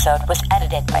 This episode was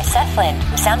edited by Seth Lind,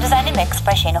 with sound design and mixed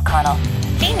by Shane O'Connell.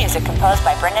 Theme music composed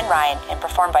by Brendan Ryan and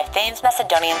performed by Fame's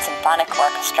Macedonian Symphonic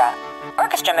Orchestra.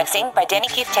 Orchestra mixing by Danny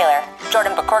Keith Taylor.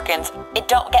 Jordan Bakorkin's It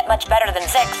Don't Get Much Better Than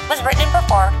 6 was written and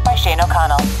performed by Shane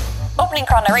O'Connell. Opening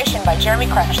crawl narration by Jeremy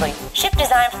Crutchley. Ship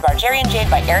design for Bargerian Jade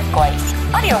by Eric Goyce.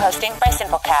 Audio hosting by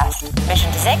Simplecast.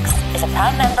 Mission to Zix is a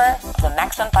proud member of the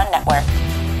Maximum Fun Network.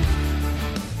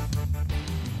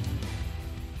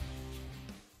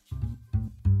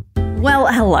 Well,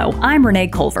 hello. I'm Renee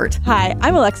Colvert. Hi,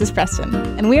 I'm Alexis Preston,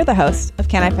 and we are the hosts of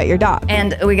Can I Pet Your Dog?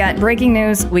 And we got breaking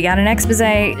news, we got an expose,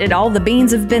 and all the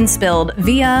beans have been spilled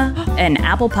via an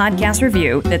Apple Podcast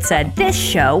review that said, this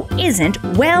show isn't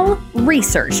well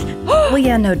researched. Well,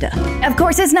 yeah, no duh. Of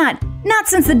course it's not. Not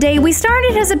since the day we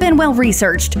started has it been well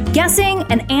researched. Guessing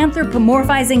and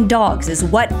anthropomorphizing dogs is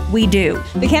what we do.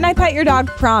 The Can I Pet Your Dog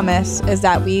promise is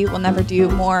that we will never do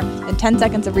more than 10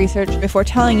 seconds of research before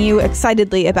telling you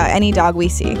excitedly about any dog we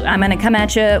see. I'm going to come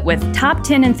at you with top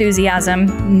 10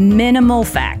 enthusiasm, minimal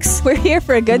facts. We're here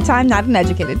for a good time, not an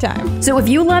educated time. So if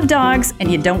you love dogs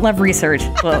and you don't love research,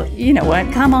 well, you know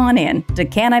what? Come on in to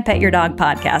Can I Pet Your Dog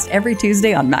podcast every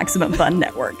Tuesday on Maximum Fun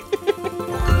Network.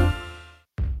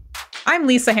 I'm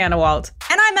Lisa Hannawalt.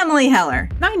 And I'm Emily Heller.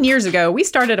 9 years ago, we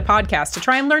started a podcast to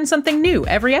try and learn something new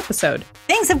every episode.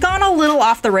 Things have gone a little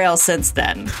off the rails since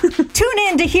then. Tune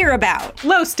in to hear about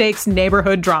low-stakes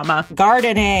neighborhood drama,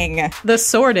 gardening, the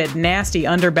sordid, nasty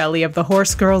underbelly of the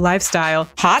horse girl lifestyle,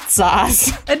 hot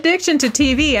sauce, addiction to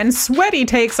TV, and sweaty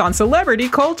takes on celebrity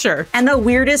culture, and the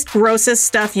weirdest, grossest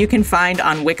stuff you can find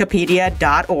on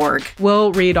wikipedia.org.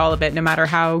 We'll read all of it, no matter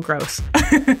how gross.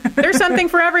 There's something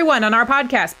for everyone on our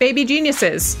podcast, Baby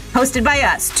Geniuses. Hosted by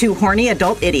us, two horny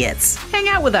adult idiots. Hang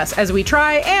out with us as we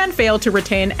try and fail to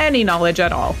retain any knowledge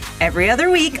at all. Every other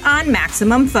week on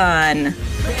Maximum Fun.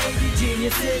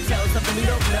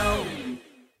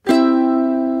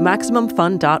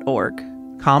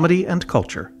 MaximumFun.org. Comedy and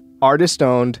culture. Artist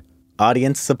owned.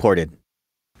 Audience supported.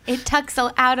 It tucks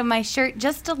out of my shirt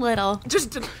just a little.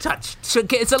 Just a touch.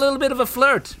 It's a little bit of a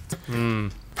flirt.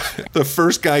 The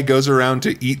first guy goes around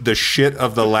to eat the shit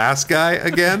of the last guy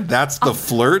again? That's the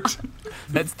flirt?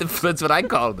 That's what I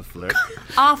call the flirt.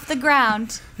 Off the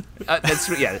ground.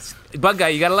 That's Bug Guy,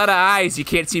 you got a lot of eyes. You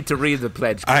can't seem to read the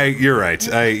pledge. You're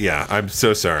right. I'm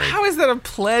so sorry. How is that a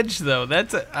pledge, though?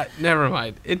 That's never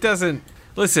mind. It doesn't.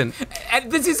 Listen.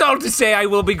 And this is all to say I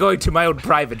will be going to my own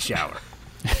private shower.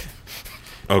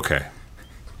 Okay.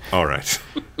 All right.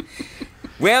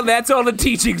 Well, that's all the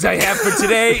teachings I have for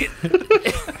today.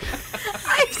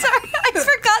 I'm sorry. I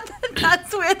forgot that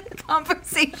that's where the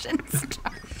conversation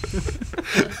started.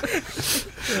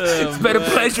 It's been a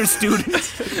pleasure,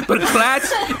 students. But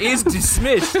class is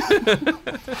dismissed.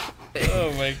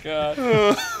 Oh, my God.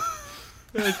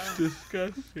 That's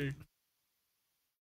disgusting.